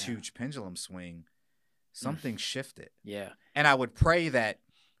then this huge pendulum swing, something shifted. Yeah. And I would pray that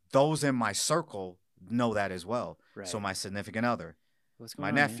those in my circle know that as well. Right. So my significant other, my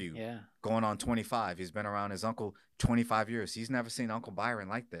on, nephew, man? going on 25. He's been around his uncle 25 years. He's never seen Uncle Byron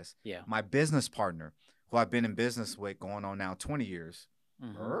like this. Yeah. My business partner, who I've been in business with going on now 20 years.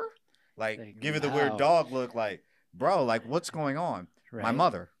 Like, give it the weird dog look like, bro, like what's going on? Right. My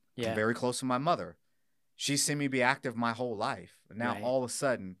mother, I'm very close to my mother. She's seen me be active my whole life. Now all of a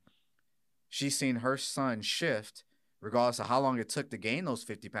sudden, she's seen her son shift, regardless of how long it took to gain those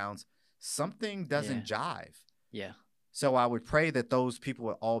 50 pounds. Something doesn't jive. Yeah. So I would pray that those people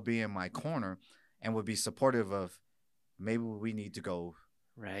would all be in my corner and would be supportive of, maybe we need to go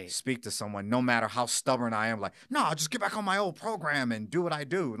speak to someone, no matter how stubborn I am. Like, no, I'll just get back on my old program and do what I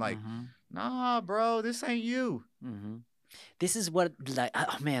do. Like, nah, bro, this ain't you. This is what, like,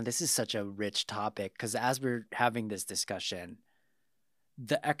 oh man, this is such a rich topic, because as we're having this discussion,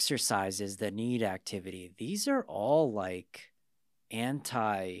 the exercises, the need activity, these are all like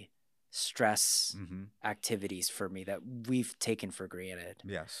anti-stress activities for me that we've taken for granted.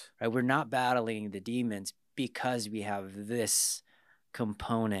 Yes. Right? We're not battling the demons because we have this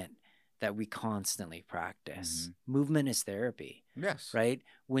component that we constantly practice. Movement is therapy. Yes. Right?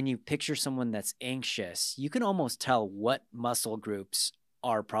 When you picture someone that's anxious, you can almost tell what muscle groups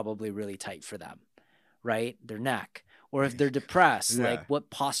are probably really tight for them, right? Their neck. Or if they're depressed, like what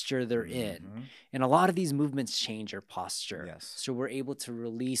posture they're in. And a lot of these movements change our posture. Yes. So we're able to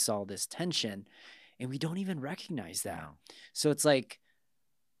release all this tension, and we don't even recognize that. No. So it's like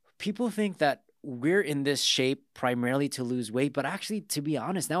people think that we're in this shape primarily to lose weight, but actually, to be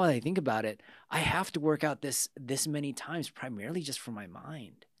honest, now that I think about it, I have to work out this many times primarily just for my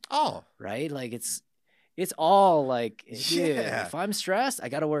mind. Oh. Right? Like it's all like, dude, if I'm stressed, I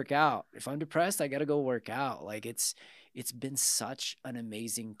got to work out. If I'm depressed, I got to go work out. Like it's been such an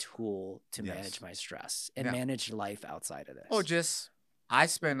amazing tool to manage my stress and manage life outside of this. Oh, I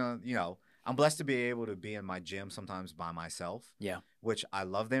spend I'm blessed to be able to be in my gym sometimes by myself. Yeah. Which I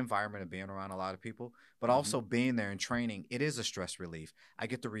love the environment of being around a lot of people, but also being there and training, it is a stress relief. I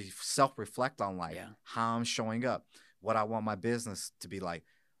get to self-reflect on life, how I'm showing up, what I want my business to be like,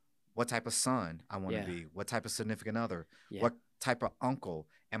 what type of son I want to be, what type of significant other, what type of uncle,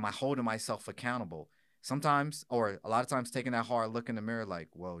 am I holding myself accountable? Sometimes, or a lot of times, taking that hard look in the mirror like,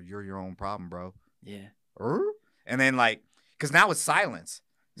 well, you're your own problem, bro. Yeah. And then like, because now it's silence.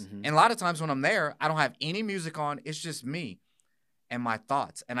 And a lot of times when I'm there, I don't have any music on. It's just me and my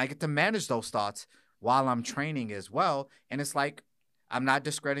thoughts. And I get to manage those thoughts while I'm training as well. And it's like, I'm not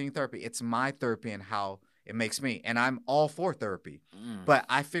discrediting therapy. It's my therapy and how it makes me. And I'm all for therapy. But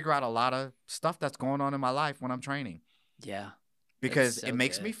I figure out a lot of stuff that's going on in my life when I'm training. Yeah. Because it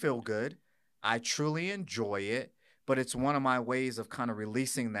makes me feel good. I truly enjoy it. But it's one of my ways of kind of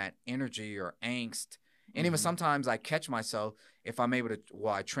releasing that energy or angst. And even sometimes I catch myself, if I'm able to,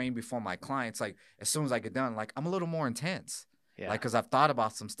 I train before my clients, like as soon as I get done, like I'm a little more intense. Yeah. Like, because I've thought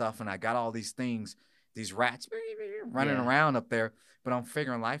about some stuff and I got all these things, these rats running around up there, but I'm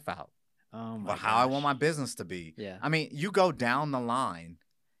figuring life out. Oh my how I want my business to be. Yeah. I mean, you go down the line.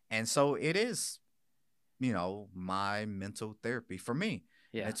 And so it is, my mental therapy for me.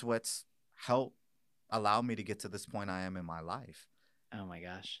 Yeah. It's what's helped allow me to get to this point I am in my life. Oh my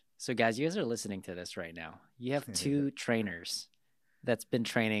gosh. So guys, you guys are listening to this right now. You have two trainers that's been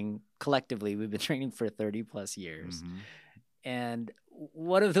training collectively. We've been training for 30 plus years. And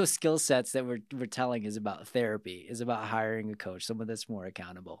one of those skill sets that we're telling is about therapy, is about hiring a coach, someone that's more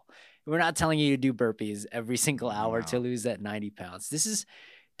accountable. We're not telling you to do burpees every single hour to lose that 90 pounds. This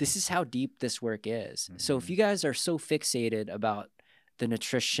is how deep this work is. So if you guys are so fixated about the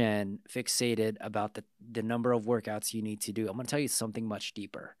nutrition, fixated about the number of workouts you need to do, I'm going to tell you something much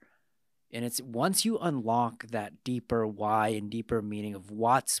deeper. And it's once you unlock that deeper why and deeper meaning of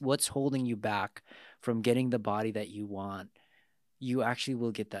what's holding you back from getting the body that you want, you actually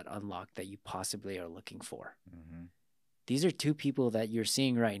will get that unlock that you possibly are looking for. These are two people that you're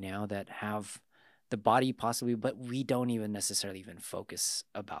seeing right now that have the body possibly, but we don't even necessarily even focus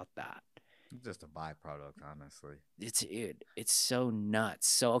about that. It's just a byproduct, honestly. It's so nuts.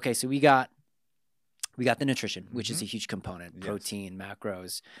 So, okay, so we got the nutrition, which is a huge component, protein,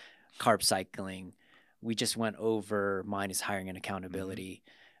 macros, carb cycling. We just went over, mine is hiring and accountability,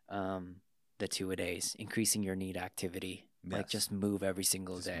 the 2-a-days, increasing your need activity, like just move every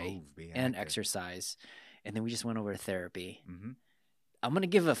single day, and exercise. And then we just went over therapy. I'm going to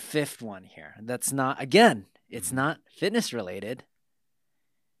give a fifth one here. That's not, again, it's not fitness related.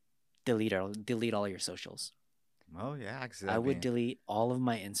 Delete all your socials. Oh, yeah. I would delete all of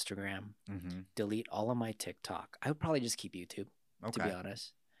my Instagram, delete all of my TikTok. I would probably just keep YouTube, to be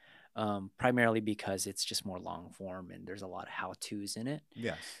honest. Primarily because it's just more long form and there's a lot of how-tos in it.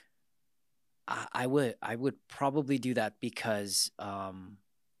 Yes. I would probably do that because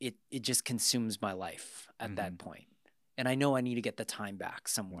it just consumes my life at that point. And I know I need to get the time back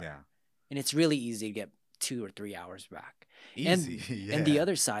somewhere. Yeah. And it's really easy to get 2 or 3 hours back. Easy. And the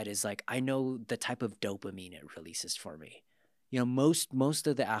other side is like, I know the type of dopamine it releases for me. You know, most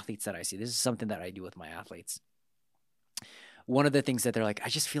of the athletes that I see, this is something that I do with my athletes. One of the things that they're like, I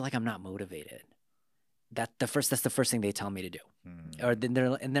just feel like I'm not motivated. That's the first thing they tell me to do. Or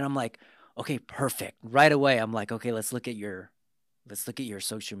then I'm like, okay, perfect. Right away, I'm like, okay, let's look at your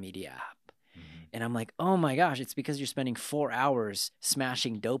social media app. And I'm like, oh my gosh, it's because you're spending 4 hours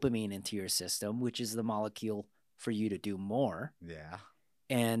smashing dopamine into your system, which is the molecule for you to do more. Yeah.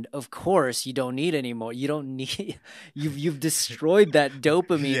 And of course, you don't need any more. You don't need, you've destroyed that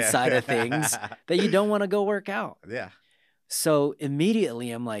dopamine side of things that you don't want to go work out. Yeah. So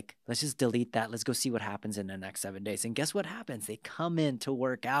immediately I'm like, let's just delete that. Let's go see what happens in the next 7 days. And guess what happens? They come in to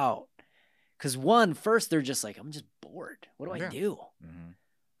work out. Because first they're just like, I'm just bored. What do I do?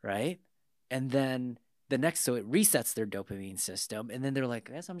 Right? And then the next, so it resets their dopamine system. And then they're like,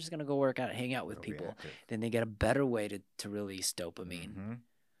 I guess I'm just going to go work out and hang out with people. Then they get a better way to release dopamine.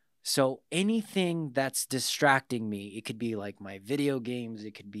 So anything that's distracting me, it could be like my video games,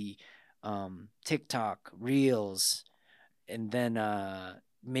 it could be TikTok, Reels, and then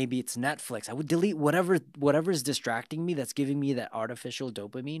maybe it's Netflix. I would delete whatever is distracting me that's giving me that artificial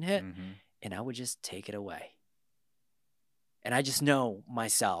dopamine hit, and I would just take it away. And I just know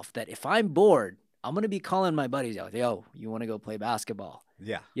myself that if I'm bored, I'm going to be calling my buddies out. Yo, you want to go play basketball?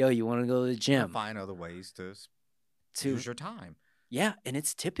 Yeah. Yo, you want to go to the gym? Find other ways to use your time. Yeah, and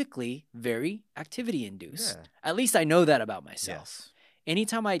it's typically very activity-induced. Yeah. At least I know that about myself. Yes.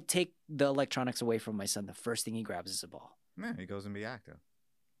 Anytime I take the electronics away from my son, the first thing he grabs is a ball. Yeah, he goes and be active.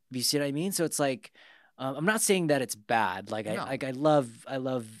 You see what I mean? So it's like, I'm not saying that it's bad. Like I love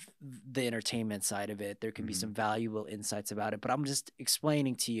the entertainment side of it. There can be some valuable insights about it, but I'm just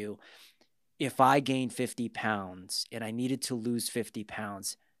explaining to you, if I gained 50 pounds and I needed to lose 50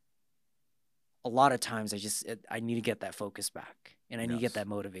 pounds, a lot of times I need to get that focus back and I need to get that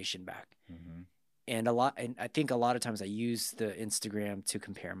motivation back. And I think a lot of times I use the Instagram to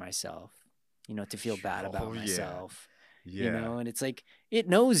compare myself, to feel bad about myself. Yeah. And it's like, it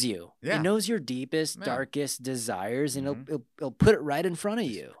knows you. Yeah. It knows your deepest, darkest desires, and it'll put it right in front of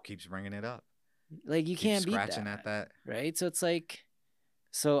you. Keeps bringing it up. Like you can't beat scratching at that. Right? So it's like,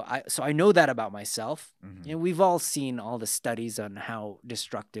 so I know that about myself. And we've all seen all the studies on how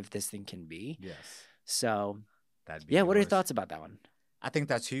destructive this thing can be. Yes. So what are your thoughts about that one? I think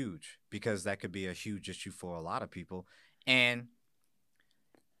that's huge, because that could be a huge issue for a lot of people. And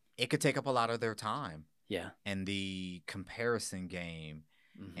it could take up a lot of their time. Yeah. And the comparison game,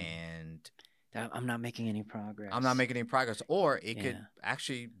 and I'm not making any progress. Or it could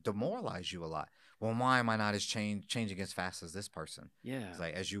actually demoralize you a lot. Well, why am I not changing as fast as this person? Yeah. It's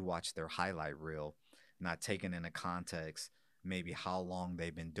like, as you watch their highlight reel, not taking into context maybe how long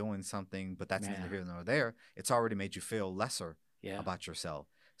they've been doing something, but that's neither here nor there. It's already made you feel lesser about yourself.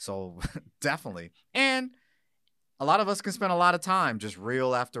 So definitely. And a lot of us can spend a lot of time just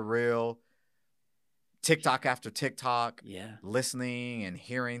reel after reel, TikTok after TikTok, listening and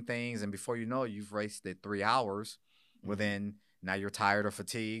hearing things. And before you know it, you've wasted 3 hours. Well, then now you're tired or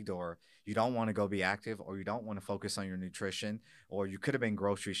fatigued, or you don't want to go be active, or you don't want to focus on your nutrition, or you could have been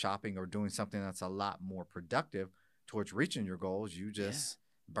grocery shopping or doing something that's a lot more productive towards reaching your goals. You just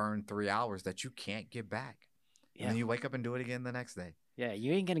burn 3 hours that you can't get back. And then you wake up and do it again the next day. Yeah,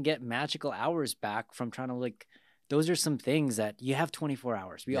 you ain't going to get magical hours back from trying to those are some things that you have 24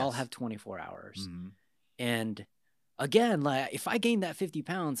 hours. We all have 24 hours. And again, like if I gain that 50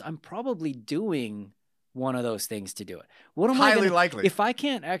 pounds, I'm probably doing one of those things to do it. What am Highly likely. If I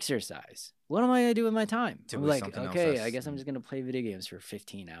can't exercise, what am I going to do with my time? I'm like, okay, I guess I'm just going to play video games for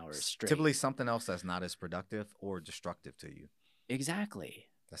 15 hours straight. Typically something else that's not as productive or destructive to you. Exactly.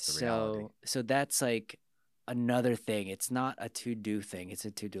 That's the reality. So that's like another thing. It's not a to-do thing. It's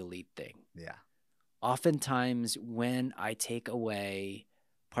a to-delete thing. Yeah. Oftentimes when I take away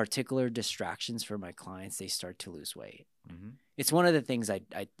particular distractions for my clients, they start to lose weight. It's one of the things I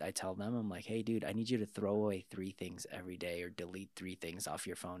tell them. I'm like, hey, dude, I need you to throw away 3 things every day, or delete 3 things off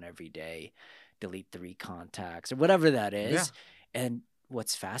your phone every day, delete 3 contacts, or whatever that is. Yeah. And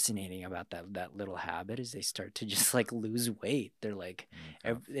what's fascinating about that little habit is they start to just like lose weight. They're like,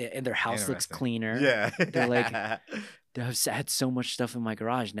 and their house looks cleaner. Yeah. They're like, I've had so much stuff in my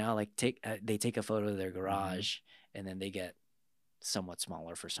garage now. Like they take a photo of their garage and then they get somewhat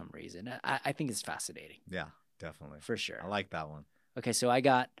smaller for some reason. I think it's fascinating. Yeah, definitely. For sure. I like that one. Okay, so I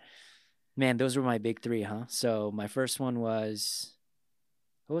got, man, those were my big three, huh? So my first one was,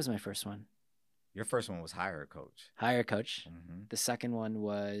 what was my first one? Your first one was hire a coach. Hire a coach. The second one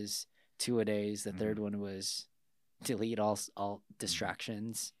was 2-a-days. The third one was delete all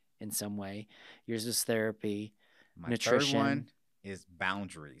distractions in some way. Yours was therapy. My nutrition. Third one is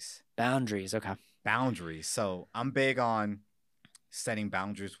boundaries. Boundaries. Okay. Boundaries. So I'm big on setting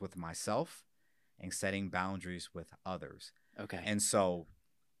boundaries with myself and setting boundaries with others. Okay. And so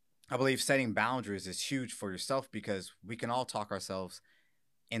I believe setting boundaries is huge for yourself because we can all talk ourselves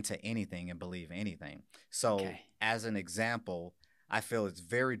into anything and believe anything. So as an example, I feel it's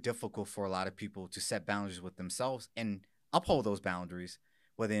very difficult for a lot of people to set boundaries with themselves and uphold those boundaries.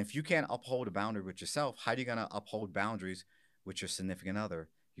 Well, then if you can't uphold a boundary with yourself, how are you going to uphold boundaries with your significant other,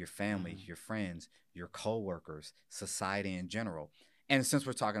 your family, your friends, your coworkers, society in general? And since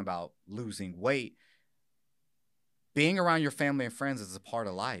we're talking about losing weight, being around your family and friends is a part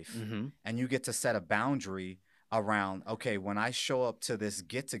of life. And you get to set a boundary around, okay, when I show up to this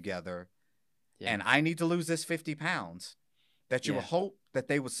get together and I need to lose this 50 pounds, that you would hope that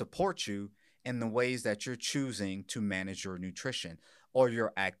they would support you in the ways that you're choosing to manage your nutrition or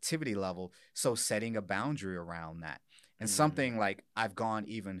your activity level. So setting a boundary around that. And something like I've gone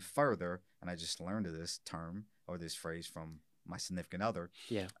even further, and I just learned of this term or this phrase from my significant other.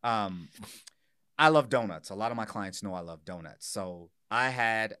 I love donuts. A lot of my clients know I love donuts. So I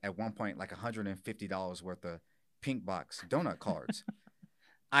had at one point like $150 worth of pink box donut cards.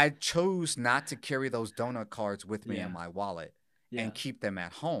 I chose not to carry those donut cards with me in my wallet and keep them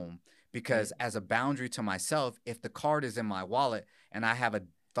at home because as a boundary to myself, if the card is in my wallet and I have a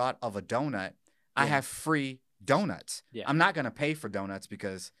thought of a donut, I have free donuts. I'm not going to pay for donuts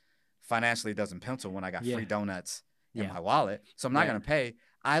because financially it doesn't pencil when I got free donuts in my wallet. So I'm not going to pay.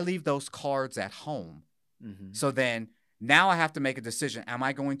 I leave those cards at home. So then now I have to make a decision. Am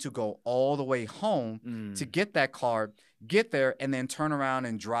I going to go all the way home to get that card, get there, and then turn around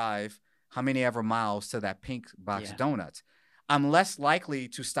and drive how many ever miles to that pink box donuts? I'm less likely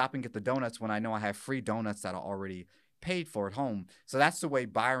to stop and get the donuts when I know I have free donuts that are already paid for at home. So that's the way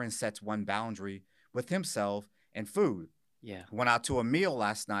Byron sets one boundary with himself and food. Went out to a meal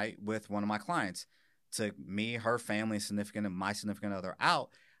last night with one of my clients. Took me, her family, and my significant other out.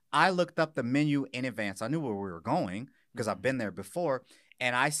 I looked up the menu in advance. I knew where we were going because I've been there before.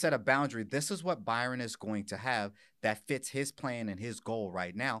 And I set a boundary. This is what Byron is going to have that fits his plan and his goal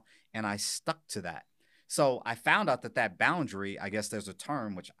right now. And I stuck to that. So I found out that boundary, I guess there's a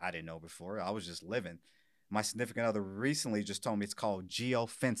term, which I didn't know before. I was just living. My significant other recently just told me it's called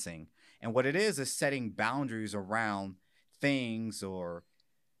geofencing. And what it is setting boundaries around things or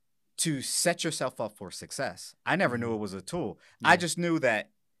to set yourself up for success. I never knew it was a tool. I just knew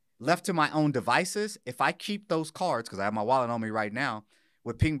that left to my own devices, if I keep those cards, because I have my wallet on me right now,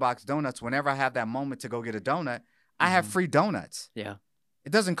 with pink box donuts, whenever I have that moment to go get a donut, I have free donuts. It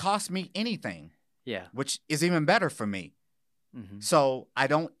doesn't cost me anything. Which is even better for me. So I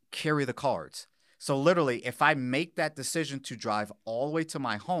don't carry the cards. So literally, if I make that decision to drive all the way to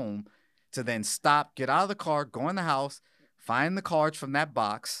my home, to then stop, get out of the car, go in the house, find the cards from that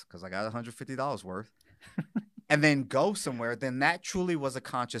box, because I got $150 worth, and then go somewhere, then that truly was a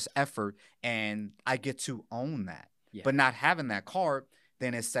conscious effort, and I get to own that. But not having that card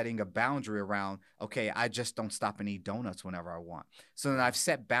then is setting a boundary around, okay, I just don't stop and eat donuts whenever I want. So then I've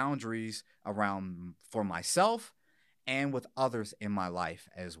set boundaries around for myself and with others in my life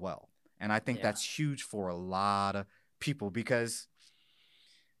as well. And I think that's huge for a lot of people because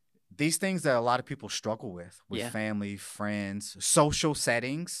these things that a lot of people struggle with family, friends, social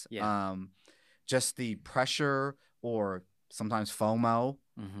settings, just the pressure or sometimes FOMO,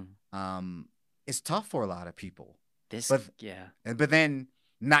 is tough for a lot of people. But then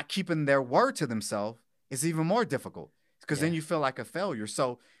not keeping their word to themselves is even more difficult because then you feel like a failure.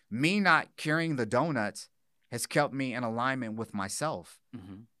 So me not carrying the donuts has kept me in alignment with myself.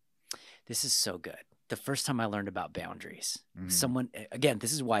 This is so good. The first time I learned about boundaries, someone, again,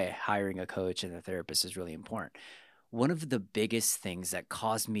 this is why hiring a coach and a therapist is really important. One of the biggest things that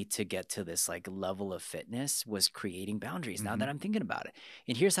caused me to get to this like level of fitness was creating boundaries. Now that I'm thinking about it.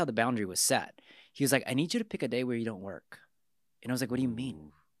 And here's how the boundary was set. He was like, I need you to pick a day where you don't work. And I was like, what do you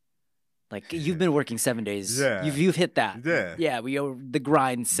mean? Like you've been working 7 days. Yeah. You've hit that. Yeah. Yeah. The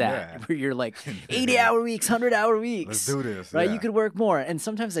grind set Yeah. where you're like 80-hour weeks, 100-hour weeks. Let's do this. Right. Yeah. You could work more. And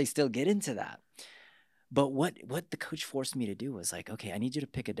sometimes I still get into that. But what the coach forced me to do was like, okay, I need you to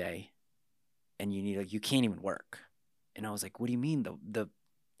pick a day and you can't even work. And I was like, what do you mean? The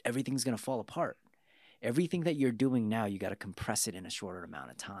everything's going to fall apart. Everything that you're doing now, you got to compress it in a shorter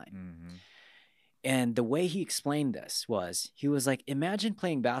amount of time. Mm-hmm. And the way he explained this was, he was like, imagine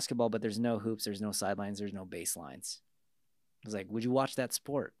playing basketball, but there's no hoops, there's no sidelines, there's no baselines. I was like, would you watch that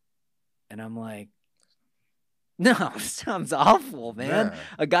sport? And I'm like, no, it sounds awful, man. Yeah.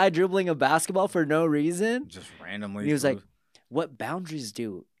 A guy dribbling a basketball for no reason. Just randomly. And he was like, what boundaries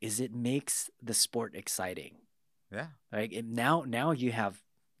do is it makes the sport exciting. Yeah. Like now you have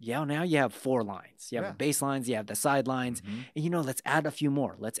 4 lines. You have the baselines, you have the sidelines. Mm-hmm. And let's add a few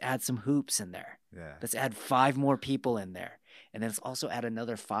more. Let's add some hoops in there. Yeah. Let's add 5 more people in there. And then let's also add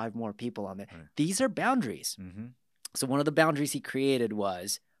another 5 more people on there. Right. These are boundaries. Mm-hmm. So one of the boundaries he created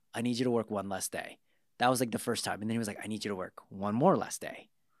was, I need you to work 1 less day. That was like the first time. And then he was like, I need you to work 1 more less day.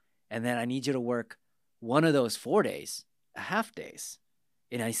 And then I need you to work one of those 4 days, a half days.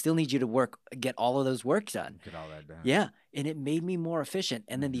 And I still need you to get all of those work done. Get all that done. Yeah. And it made me more efficient.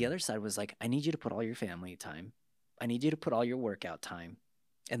 And then the other side was like, I need you to put all your family time. I need you to put all your workout time.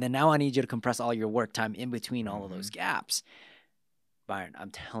 And then now I need you to compress all your work time in between all of those gaps. Byron,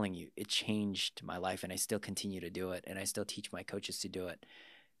 I'm telling you, it changed my life. And I still continue to do it. And I still teach my coaches to do it.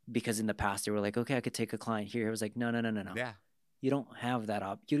 Because in the past, they were like, okay, I could take a client here. I was like, no. Yeah. You don't have that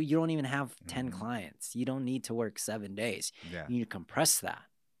up. You don't even have 10 clients. You don't need to work 7 days. Yeah. You need to compress that.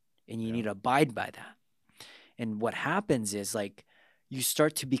 And you need to abide by that. And what happens is like you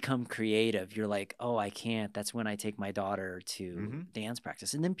start to become creative. You're like, oh, I can't. That's when I take my daughter to dance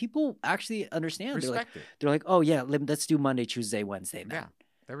practice. And then people actually understand. Respect it. They're like, oh, yeah, let's do Monday, Tuesday, Wednesday then. Yeah,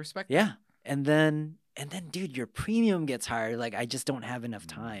 they respect it. Yeah. And then, dude, your premium gets higher. Like, I just don't have enough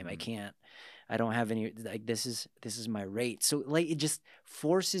time. I don't have any, like, this is my rate. So, like, it just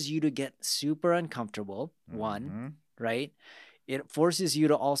forces you to get super uncomfortable, one, right? It forces you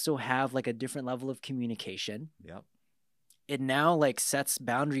to also have, like, a different level of communication. Yep. It now, like, sets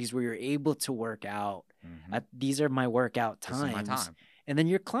boundaries where you're able to work out. These are my workout times. This is my time. And then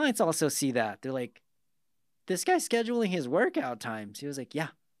your clients also see that. They're like, this guy's scheduling his workout times. He was like, yeah,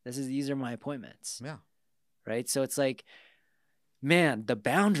 these are my appointments. Yeah. Right? So it's like, man, the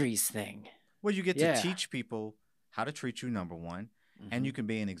boundaries thing. Well, you get to teach people how to treat you, number one, and you can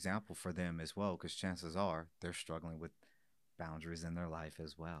be an example for them as well, because chances are they're struggling with boundaries in their life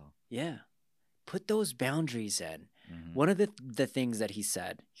as well. Yeah. Put those boundaries in. One of the things that he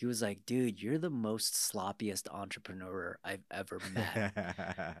said, he was like, dude, you're the most sloppiest entrepreneur I've ever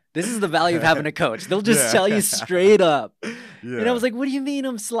met. This is the value of having a coach. They'll just tell you straight up. Yeah. And I was like, what do you mean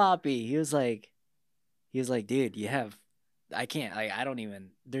I'm sloppy? He was like, dude, I can't, I don't even,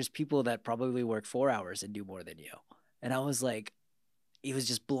 there's people that probably work 4 hours and do more than you. And I was like, it was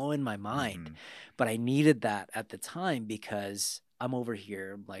just blowing my mind. But I needed that at the time because I'm over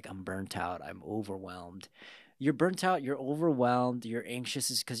here, like, I'm burnt out. I'm overwhelmed. You're burnt out. You're overwhelmed. You're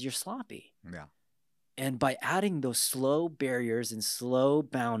anxious is because you're sloppy. Yeah. And by adding those slow barriers and slow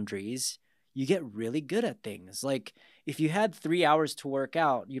boundaries, you get really good at things. Like, if you had 3 hours to work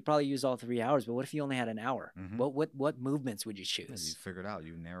out, you'd probably use all 3 hours. But what if you only had an hour? What movements would you choose? You figure it out.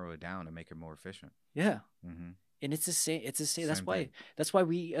 You narrow it down to make it more efficient. Yeah. And it's the same. That's why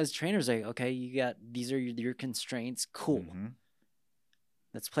we as trainers are like, okay, these are your constraints. Cool.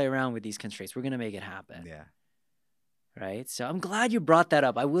 Let's play around with these constraints. We're gonna make it happen. Yeah. Right. So I'm glad you brought that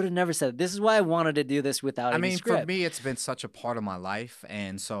up. I would have never said it. This is why I wanted to do this without any script. For me, it's been such a part of my life,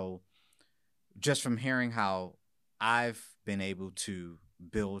 and so just from hearing how I've been able to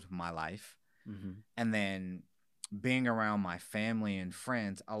build my life, and then being around my family and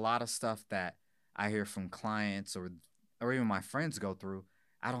friends, a lot of stuff that I hear from clients or even my friends go through,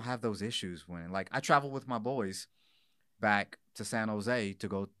 I don't have those issues when, like, I travel with my boys back to San Jose to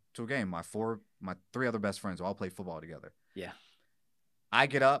go to a game. My 3 other best friends all play football together. Yeah. I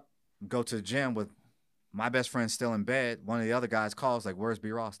get up, go to the gym with my best friend still in bed. One of the other guys calls, like, where's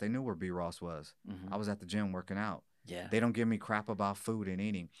B. Ross? They knew where B. Ross was. I was at the gym working out. Yeah. They don't give me crap about food and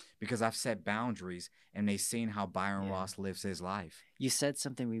eating because I've set boundaries and they've seen how Byron Ross lives his life. You said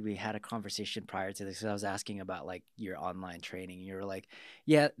something, we had a conversation prior to this because I was asking about, like, your online training. You were like,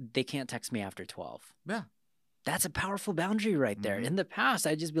 yeah, they can't text me after 12. Yeah. That's a powerful boundary right there. In the past,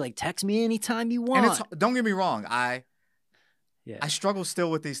 I'd just be like, text me anytime you want. And don't get me wrong. I struggle still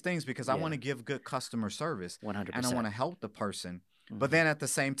with these things because I want to give good customer service. 100%. And I want to help the person. But then at the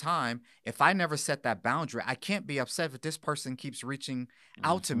same time, if I never set that boundary, I can't be upset if this person keeps reaching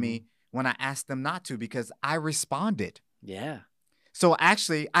out to me when I asked them not to because I responded. Yeah. So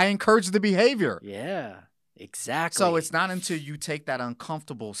actually, I encourage the behavior. Yeah, exactly. So it's not until you take that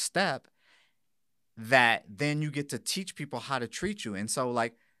uncomfortable step that then you get to teach people how to treat you. And so,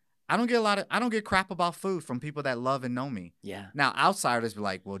 like, I don't get crap about food from people that love and know me. Yeah. Now, outsiders be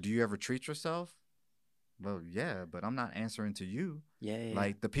like, well, do you ever treat yourself? Well, yeah, but I'm not answering to you. Yeah.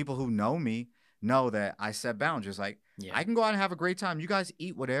 Like, the people who know me know that I set boundaries. Like, I can go out and have a great time. You guys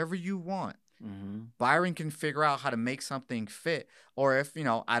eat whatever you want. Mm-hmm. Byron can figure out how to make something fit. Or if,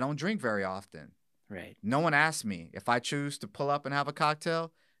 I don't drink very often. Right. No one asks me. If I choose to pull up and have a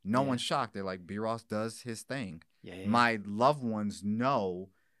cocktail, no one's shocked. They're like, B. Ross does his thing. Yeah. My loved ones know,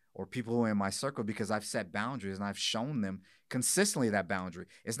 or people who are in my circle, because I've set boundaries and I've shown them consistently that boundary.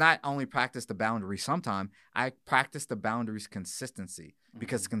 It's not only practice the boundary sometime, I practice the boundaries consistency,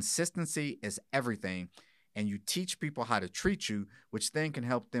 because consistency is everything. And you teach people how to treat you, which then can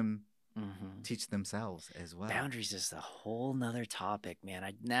help them teach themselves as well. Boundaries is a whole nother topic,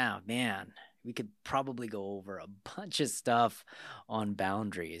 man. We could probably go over a bunch of stuff on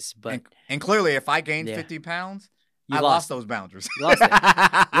boundaries, but and clearly, if I gained 50 pounds, I lost those boundaries. You lost it.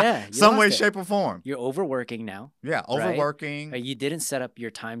 Yeah, some way, shape, or form. You're overworking now. Yeah, overworking. Right? You didn't set up your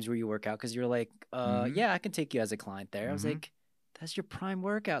times where you work out because you're like, yeah, I can take you as a client there. I was like, that's your prime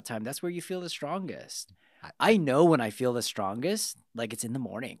workout time. That's where you feel the strongest. I know when I feel the strongest, like it's in the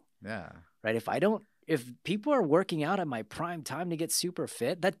morning. Yeah. Right. If people are working out at my prime time to get super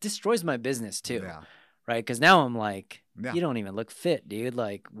fit, that destroys my business too. Yeah. Right. Because now I'm like, you don't even look fit, dude.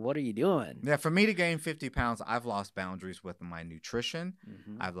 Like, what are you doing? Yeah. For me to gain 50 pounds, I've lost boundaries with my nutrition.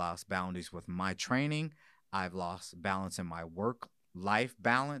 I've lost boundaries with my training. I've lost balance in my work-life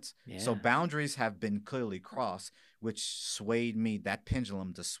balance. Yeah. So boundaries have been clearly crossed, which swayed me, that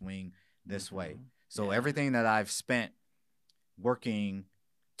pendulum, to swing this way. So everything that I've spent working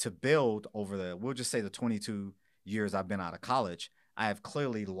to build over we'll just say the 22 years I've been out of college, I have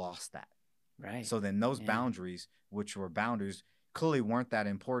clearly lost that. Right. So then those boundaries, which were boundaries, clearly weren't that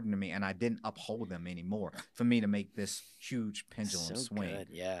important to me, and I didn't uphold them anymore for me to make this huge pendulum swing. Good.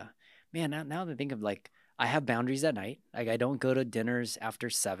 Yeah. Man, now that I think of, like, I have boundaries at night. Like, I don't go to dinners after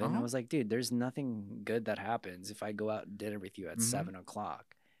 7. I was like, dude, there's nothing good that happens if I go out and dinner with you at 7 o'clock.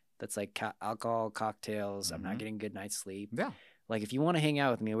 That's like alcohol, cocktails. I'm not getting good night's sleep. Yeah. Like, if you want to hang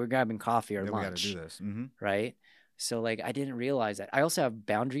out with me, we're grabbing coffee or lunch. We got to do this. Right? So, like, I didn't realize that. I also have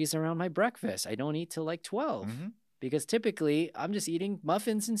boundaries around my breakfast. I don't eat till like 12 because typically I'm just eating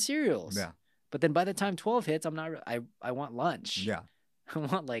muffins and cereals. Yeah. But then by the time 12 hits, I want lunch. Yeah. I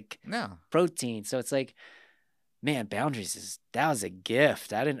want protein. So it's like, man, boundaries that was a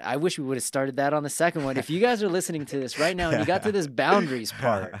gift. I wish we would have started that on the second one. If you guys are listening to this right now and you got to this boundaries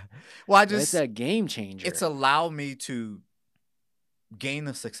part, it's a game changer. It's allowed me to gain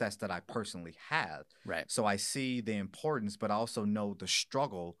the success that I personally have. Right. So I see the importance, but also know the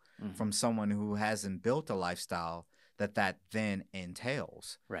struggle from someone who hasn't built a lifestyle that then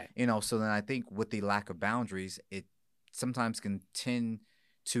entails. Right. So then I think with the lack of boundaries, it sometimes can tend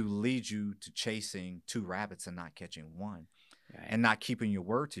to lead you to chasing 2 rabbits and not catching one, and not keeping your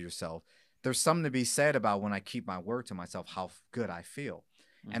word to yourself. There's something to be said about when I keep my word to myself, how good I feel.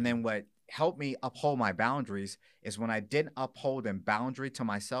 And then what helped me uphold my boundaries is when I didn't uphold a boundary to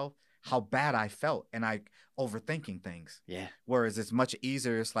myself, how bad I felt, and I overthinking things. Yeah. Whereas it's much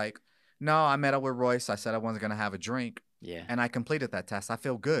easier. It's like, no, I met up with Royce. I said I wasn't going to have a drink. Yeah. And I completed that test. I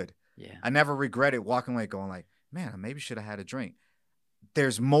feel good. Yeah. I never regretted walking away going like, man, I maybe should have had a drink.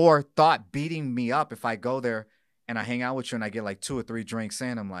 There's more thought beating me up if I go there and I hang out with you and I get like 2 or 3 drinks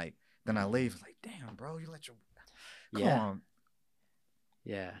in. I'm like, then I leave. Like, damn, bro, you let your come on.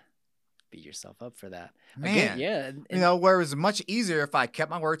 Yeah. Beat yourself up for that. Man. Again, whereas much easier if I kept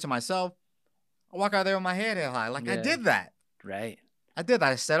my word to myself, I walk out there with my head held high. Like, I did that. Right. I did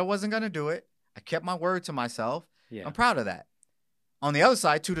that. I said I wasn't going to do it. I kept my word to myself. Yeah. I'm proud of that. On the other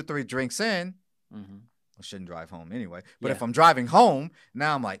side, 2 to 3 drinks in, I shouldn't drive home anyway. But if I'm driving home,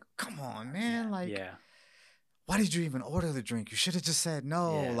 now I'm like, come on, man. Like, why did you even order the drink? You should have just said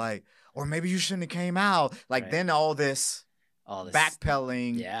no. Yeah. Like, or maybe you shouldn't have came out. Like, then all this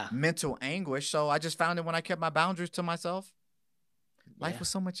backpedaling, mental anguish. So I just found that when I kept my boundaries to myself, life was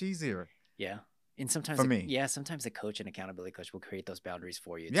so much easier. Yeah. And sometimes for me. Yeah, sometimes a coach and accountability coach will create those boundaries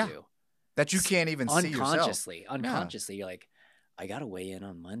for you too. That you can't even see yourself. Unconsciously, you're like, I gotta weigh in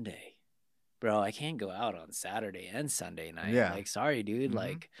on Monday. Bro, I can't go out on Saturday and Sunday night. Yeah. Like, sorry, dude.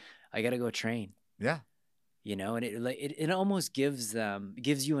 Like, I gotta go train. Yeah. And it almost gives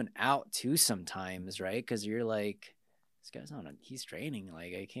you an out too sometimes, right? Because you're like, this guy's he's training.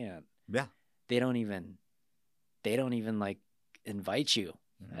 Like, I can't. Yeah. They don't even like invite you.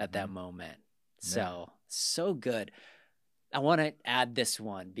 at that moment. So good. I want to add this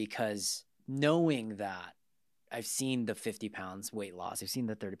one because knowing that I've seen the 50 pounds weight loss, I've seen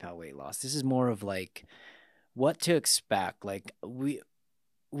the 30-pound weight loss. This is more of like what to expect. Like we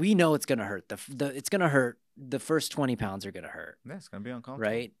know it's gonna hurt. It's gonna hurt. The first 20 pounds are gonna hurt. Yeah, it's gonna be uncomfortable.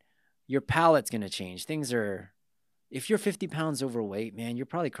 Right? Your palate's gonna change. If you're 50 pounds overweight, man, you're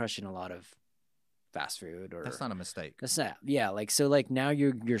probably crushing a lot of fast food. Or that's not a mistake. That's not. Yeah. Like so. Like now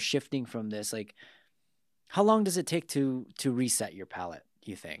you're shifting from this. Like, how long does it take to reset your palate?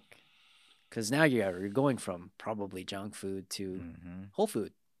 You think? Because now you're going from probably junk food to whole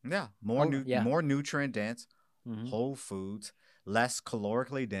food. Yeah, more nutrient dense, whole foods, less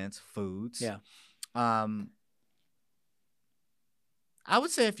calorically dense foods. Yeah. I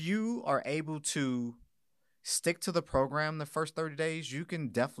would say if you are able to stick to the program the first 30 days, you can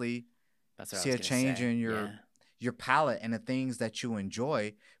definitely see a change in your palate and the things that you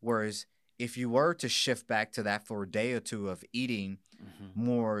enjoy. Whereas if you were to shift back to that for a day or two of eating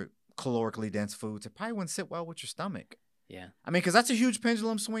more calorically dense foods, it probably wouldn't sit well with your stomach. Yeah. I mean, because that's a huge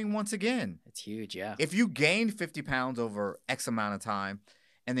pendulum swing once again. It's huge, yeah. If you gain 50 pounds over X amount of time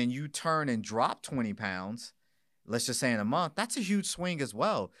and then you turn and drop 20 pounds, let's just say in a month, that's a huge swing as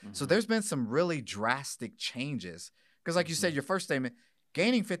well. So there's been some really drastic changes. Because like you said, your first statement,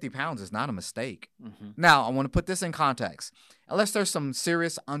 gaining 50 pounds is not a mistake. Now, I want to put this in context. Unless there's some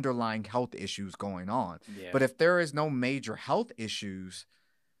serious underlying health issues going on. Yeah. But if there is no major health issues,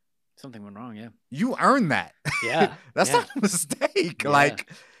 something went wrong, yeah. You earn that. Yeah. That's not a mistake. Yeah. Like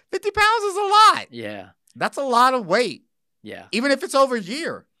 50 pounds is a lot. Yeah. That's a lot of weight. Yeah. Even if it's over a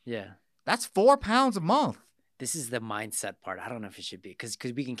year. Yeah. That's 4 pounds a month. This is the mindset part. I don't know if it should be because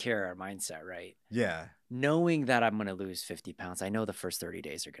we can carry our mindset, right? Yeah. Knowing that I'm going to lose 50 pounds, I know the first 30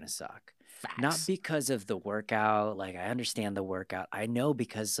 days are going to suck. Facts. Not because of the workout. Like I understand the workout. I know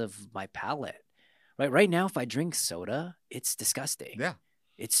because of my palate. Right now, if I drink soda, it's disgusting. Yeah.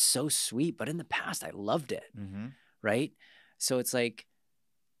 It's so sweet, but in the past, I loved it, right? So it's like,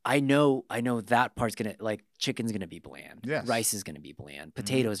 I know that part's going to, like, chicken's going to be bland. Yes. Rice is going to be bland.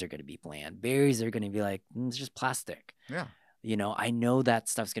 Potatoes are going to be bland. Berries are going to be like, it's just plastic. Yeah. You know, I know that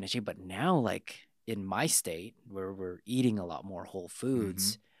stuff's going to change. But now, like, in my state, where we're eating a lot more whole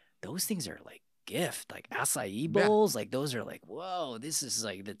foods, those things are like gift. Like acai bowls, like those are like, whoa, this is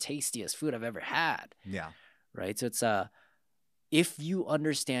like the tastiest food I've ever had. Yeah. Right? So it's if you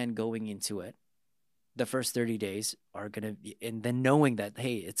understand going into it, the first 30 days are going to be, and then knowing that,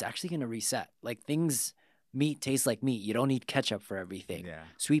 hey, it's actually going to reset. Like meat tastes like meat. You don't need ketchup for everything. Yeah.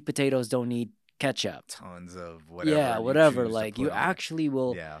 Sweet potatoes don't need ketchup. Tons of whatever. Yeah, whatever. Like you actually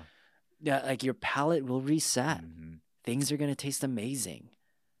will, like your palate will reset. Things are going to taste amazing.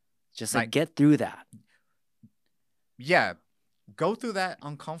 Just like get through that. Yeah. Go through that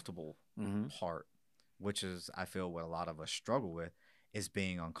uncomfortable part. Which is, I feel, what a lot of us struggle with is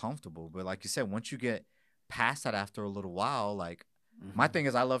being uncomfortable. But like you said, once you get past that after a little while, like my thing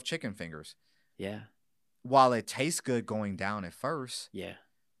is I love chicken fingers. Yeah. While it tastes good going down at first, yeah,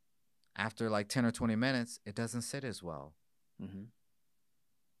 after like 10 or 20 minutes, it doesn't sit as well.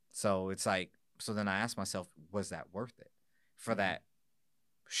 So it's like, so then I ask myself, was that worth it? For that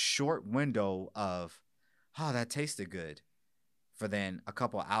short window of, oh, that tasted good. For then a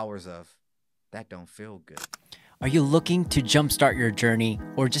couple hours of, that don't feel good. Are you looking to jumpstart your journey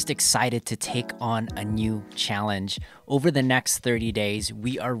or just excited to take on a new challenge? Over the next 30 days,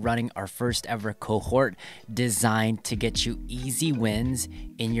 we are running our first ever cohort designed to get you easy wins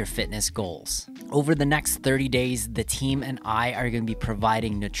in your fitness goals. Over the next 30 days, the team and I are going to be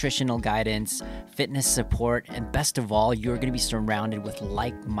providing nutritional guidance, fitness support, and best of all, you're going to be surrounded with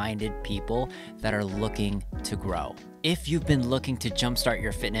like-minded people that are looking to grow. If you've been looking to jumpstart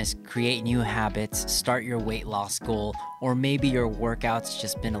your fitness, create new habits, start your weight loss goal, or maybe your workout's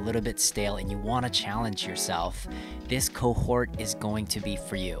just been a little bit stale and you want to challenge yourself, this cohort is going to be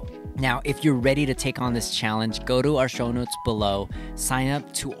for you. Now, if you're ready to take on this challenge, go to our show notes below, sign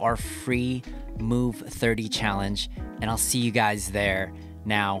up to our free Move 30 challenge, and I'll see you guys there.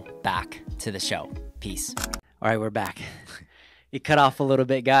 Now, back to the show. Peace. All right, we're back. It cut off a little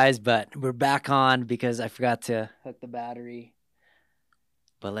bit, guys, but we're back on because I forgot to hook the battery.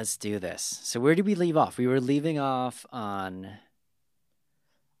 But let's do this. So where did we leave off? We were leaving off on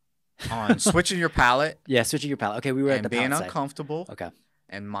switching your palate. Yeah, switching your palate. Okay, we were at the being palate uncomfortable. Side. Okay.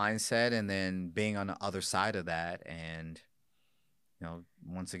 And mindset, and then being on the other side of that, and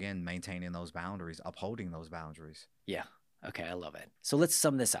once again maintaining those boundaries, upholding those boundaries. Yeah. Okay, I love it. So let's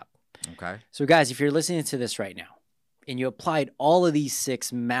sum this up. Okay. So guys, if you're listening to this right now, and you applied all of these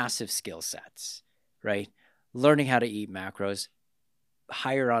 6 massive skill sets, right? Learning how to eat macros,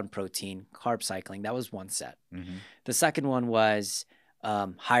 higher on protein, carb cycling. That was one set. Mm-hmm. The second one was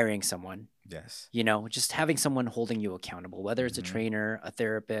hiring someone. Yes. You know, just having someone holding you accountable, whether it's a trainer, a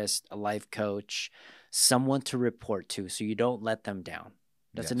therapist, a life coach, someone to report to so you don't let them down.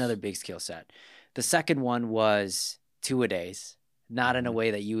 That's another big skill set. The second one was 2-a-days, not in a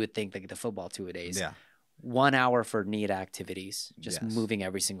way that you would think like the football 2-a-days. Yeah. 1 hour for neat activities, just moving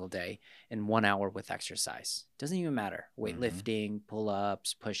every single day, and 1 hour with exercise. Doesn't even matter. Weightlifting,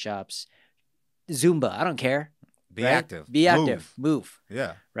 pull-ups, push-ups, Zumba. I don't care. Be active. Be active. Move.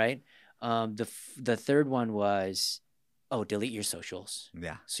 Yeah. Right. The third one was, delete your socials.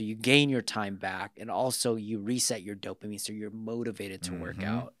 Yeah. So you gain your time back, and also you reset your dopamine, so you're motivated to work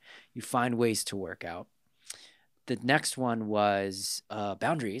out. You find ways to work out. The next one was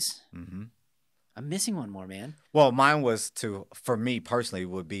boundaries. Mm-hmm. I'm missing one more, man. Well, mine was for me personally,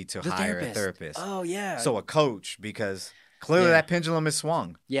 would be to hire a therapist. Oh, yeah. So a coach, because clearly that pendulum is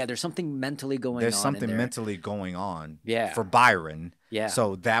swung. Yeah, there's something mentally going on. There's something mentally going on for Byron. Yeah.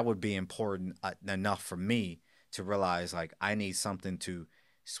 So that would be important enough for me to realize, like, I need something to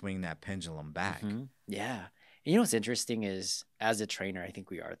swing that pendulum back. Yeah. And you know what's interesting is, as a trainer, I think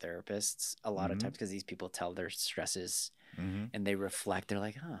we are therapists a lot of times, because these people tell their stresses and they reflect. They're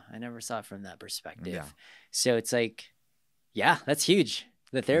like, I never saw it from that perspective. Yeah. So it's like, yeah, that's huge.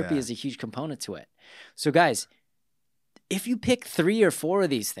 The therapy is a huge component to it. So guys, if you pick 3 or 4 of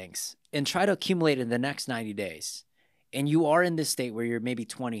these things and try to accumulate in the next 90 days, and you are in this state where you're maybe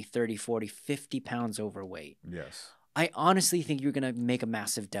 20, 30, 40, 50 pounds overweight, yes, I honestly think you're going to make a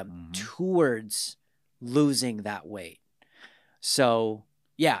massive step towards losing that weight. So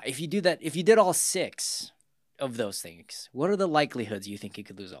yeah, if you do that, if you did all 6 of those things, what are the likelihoods you think you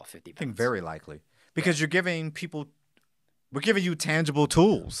could lose all 50 pounds? I think very likely, because we're giving you tangible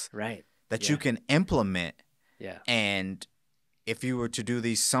tools, right, that you can implement. Yeah. And if you were to do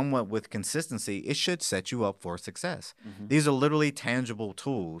these somewhat with consistency, it should set you up for success. These are literally tangible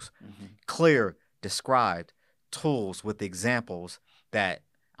tools, clear, described tools with examples that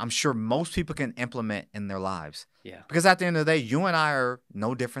I'm sure most people can implement in their lives. Yeah. Because at the end of the day, you and I are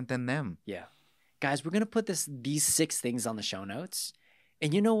no different than them. Yeah. Guys, we're going to put these 6 things on the show notes.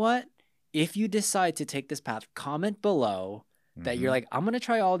 And you know what? If you decide to take this path, comment below that you're like, I'm going to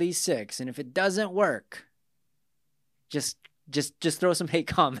try all these 6. And if it doesn't work, just throw some hate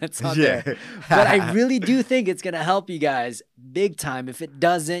comments on there. But I really do think it's going to help you guys big time. If it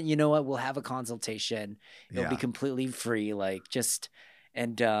doesn't, you know what? We'll have a consultation. It'll be completely free.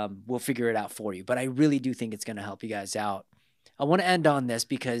 And we'll figure it out for you. But I really do think it's going to help you guys out. I want to end on this,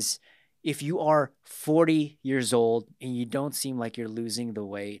 because if you are 40 years old and you don't seem like you're losing the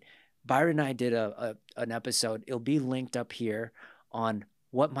weight, Byron and I did an episode. It'll be linked up here on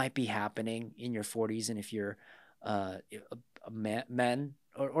what might be happening in your 40s. And if you're a men,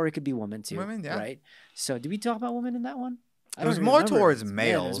 or it could be women too, right? So did we talk about women in that one? It was more towards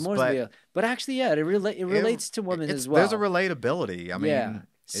males, but actually, it relates to women as well. There's a relatability. I mean,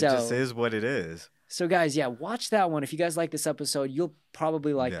 it just is what it is. So guys, watch that one. If you guys like this episode, you'll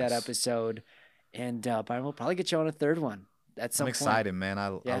probably like that episode. And Byron will probably get you on a third one at some point. I'm excited, man. I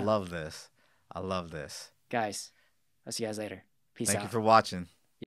love this. I love this. Guys, I'll see you guys later. Peace out. Thank you for watching.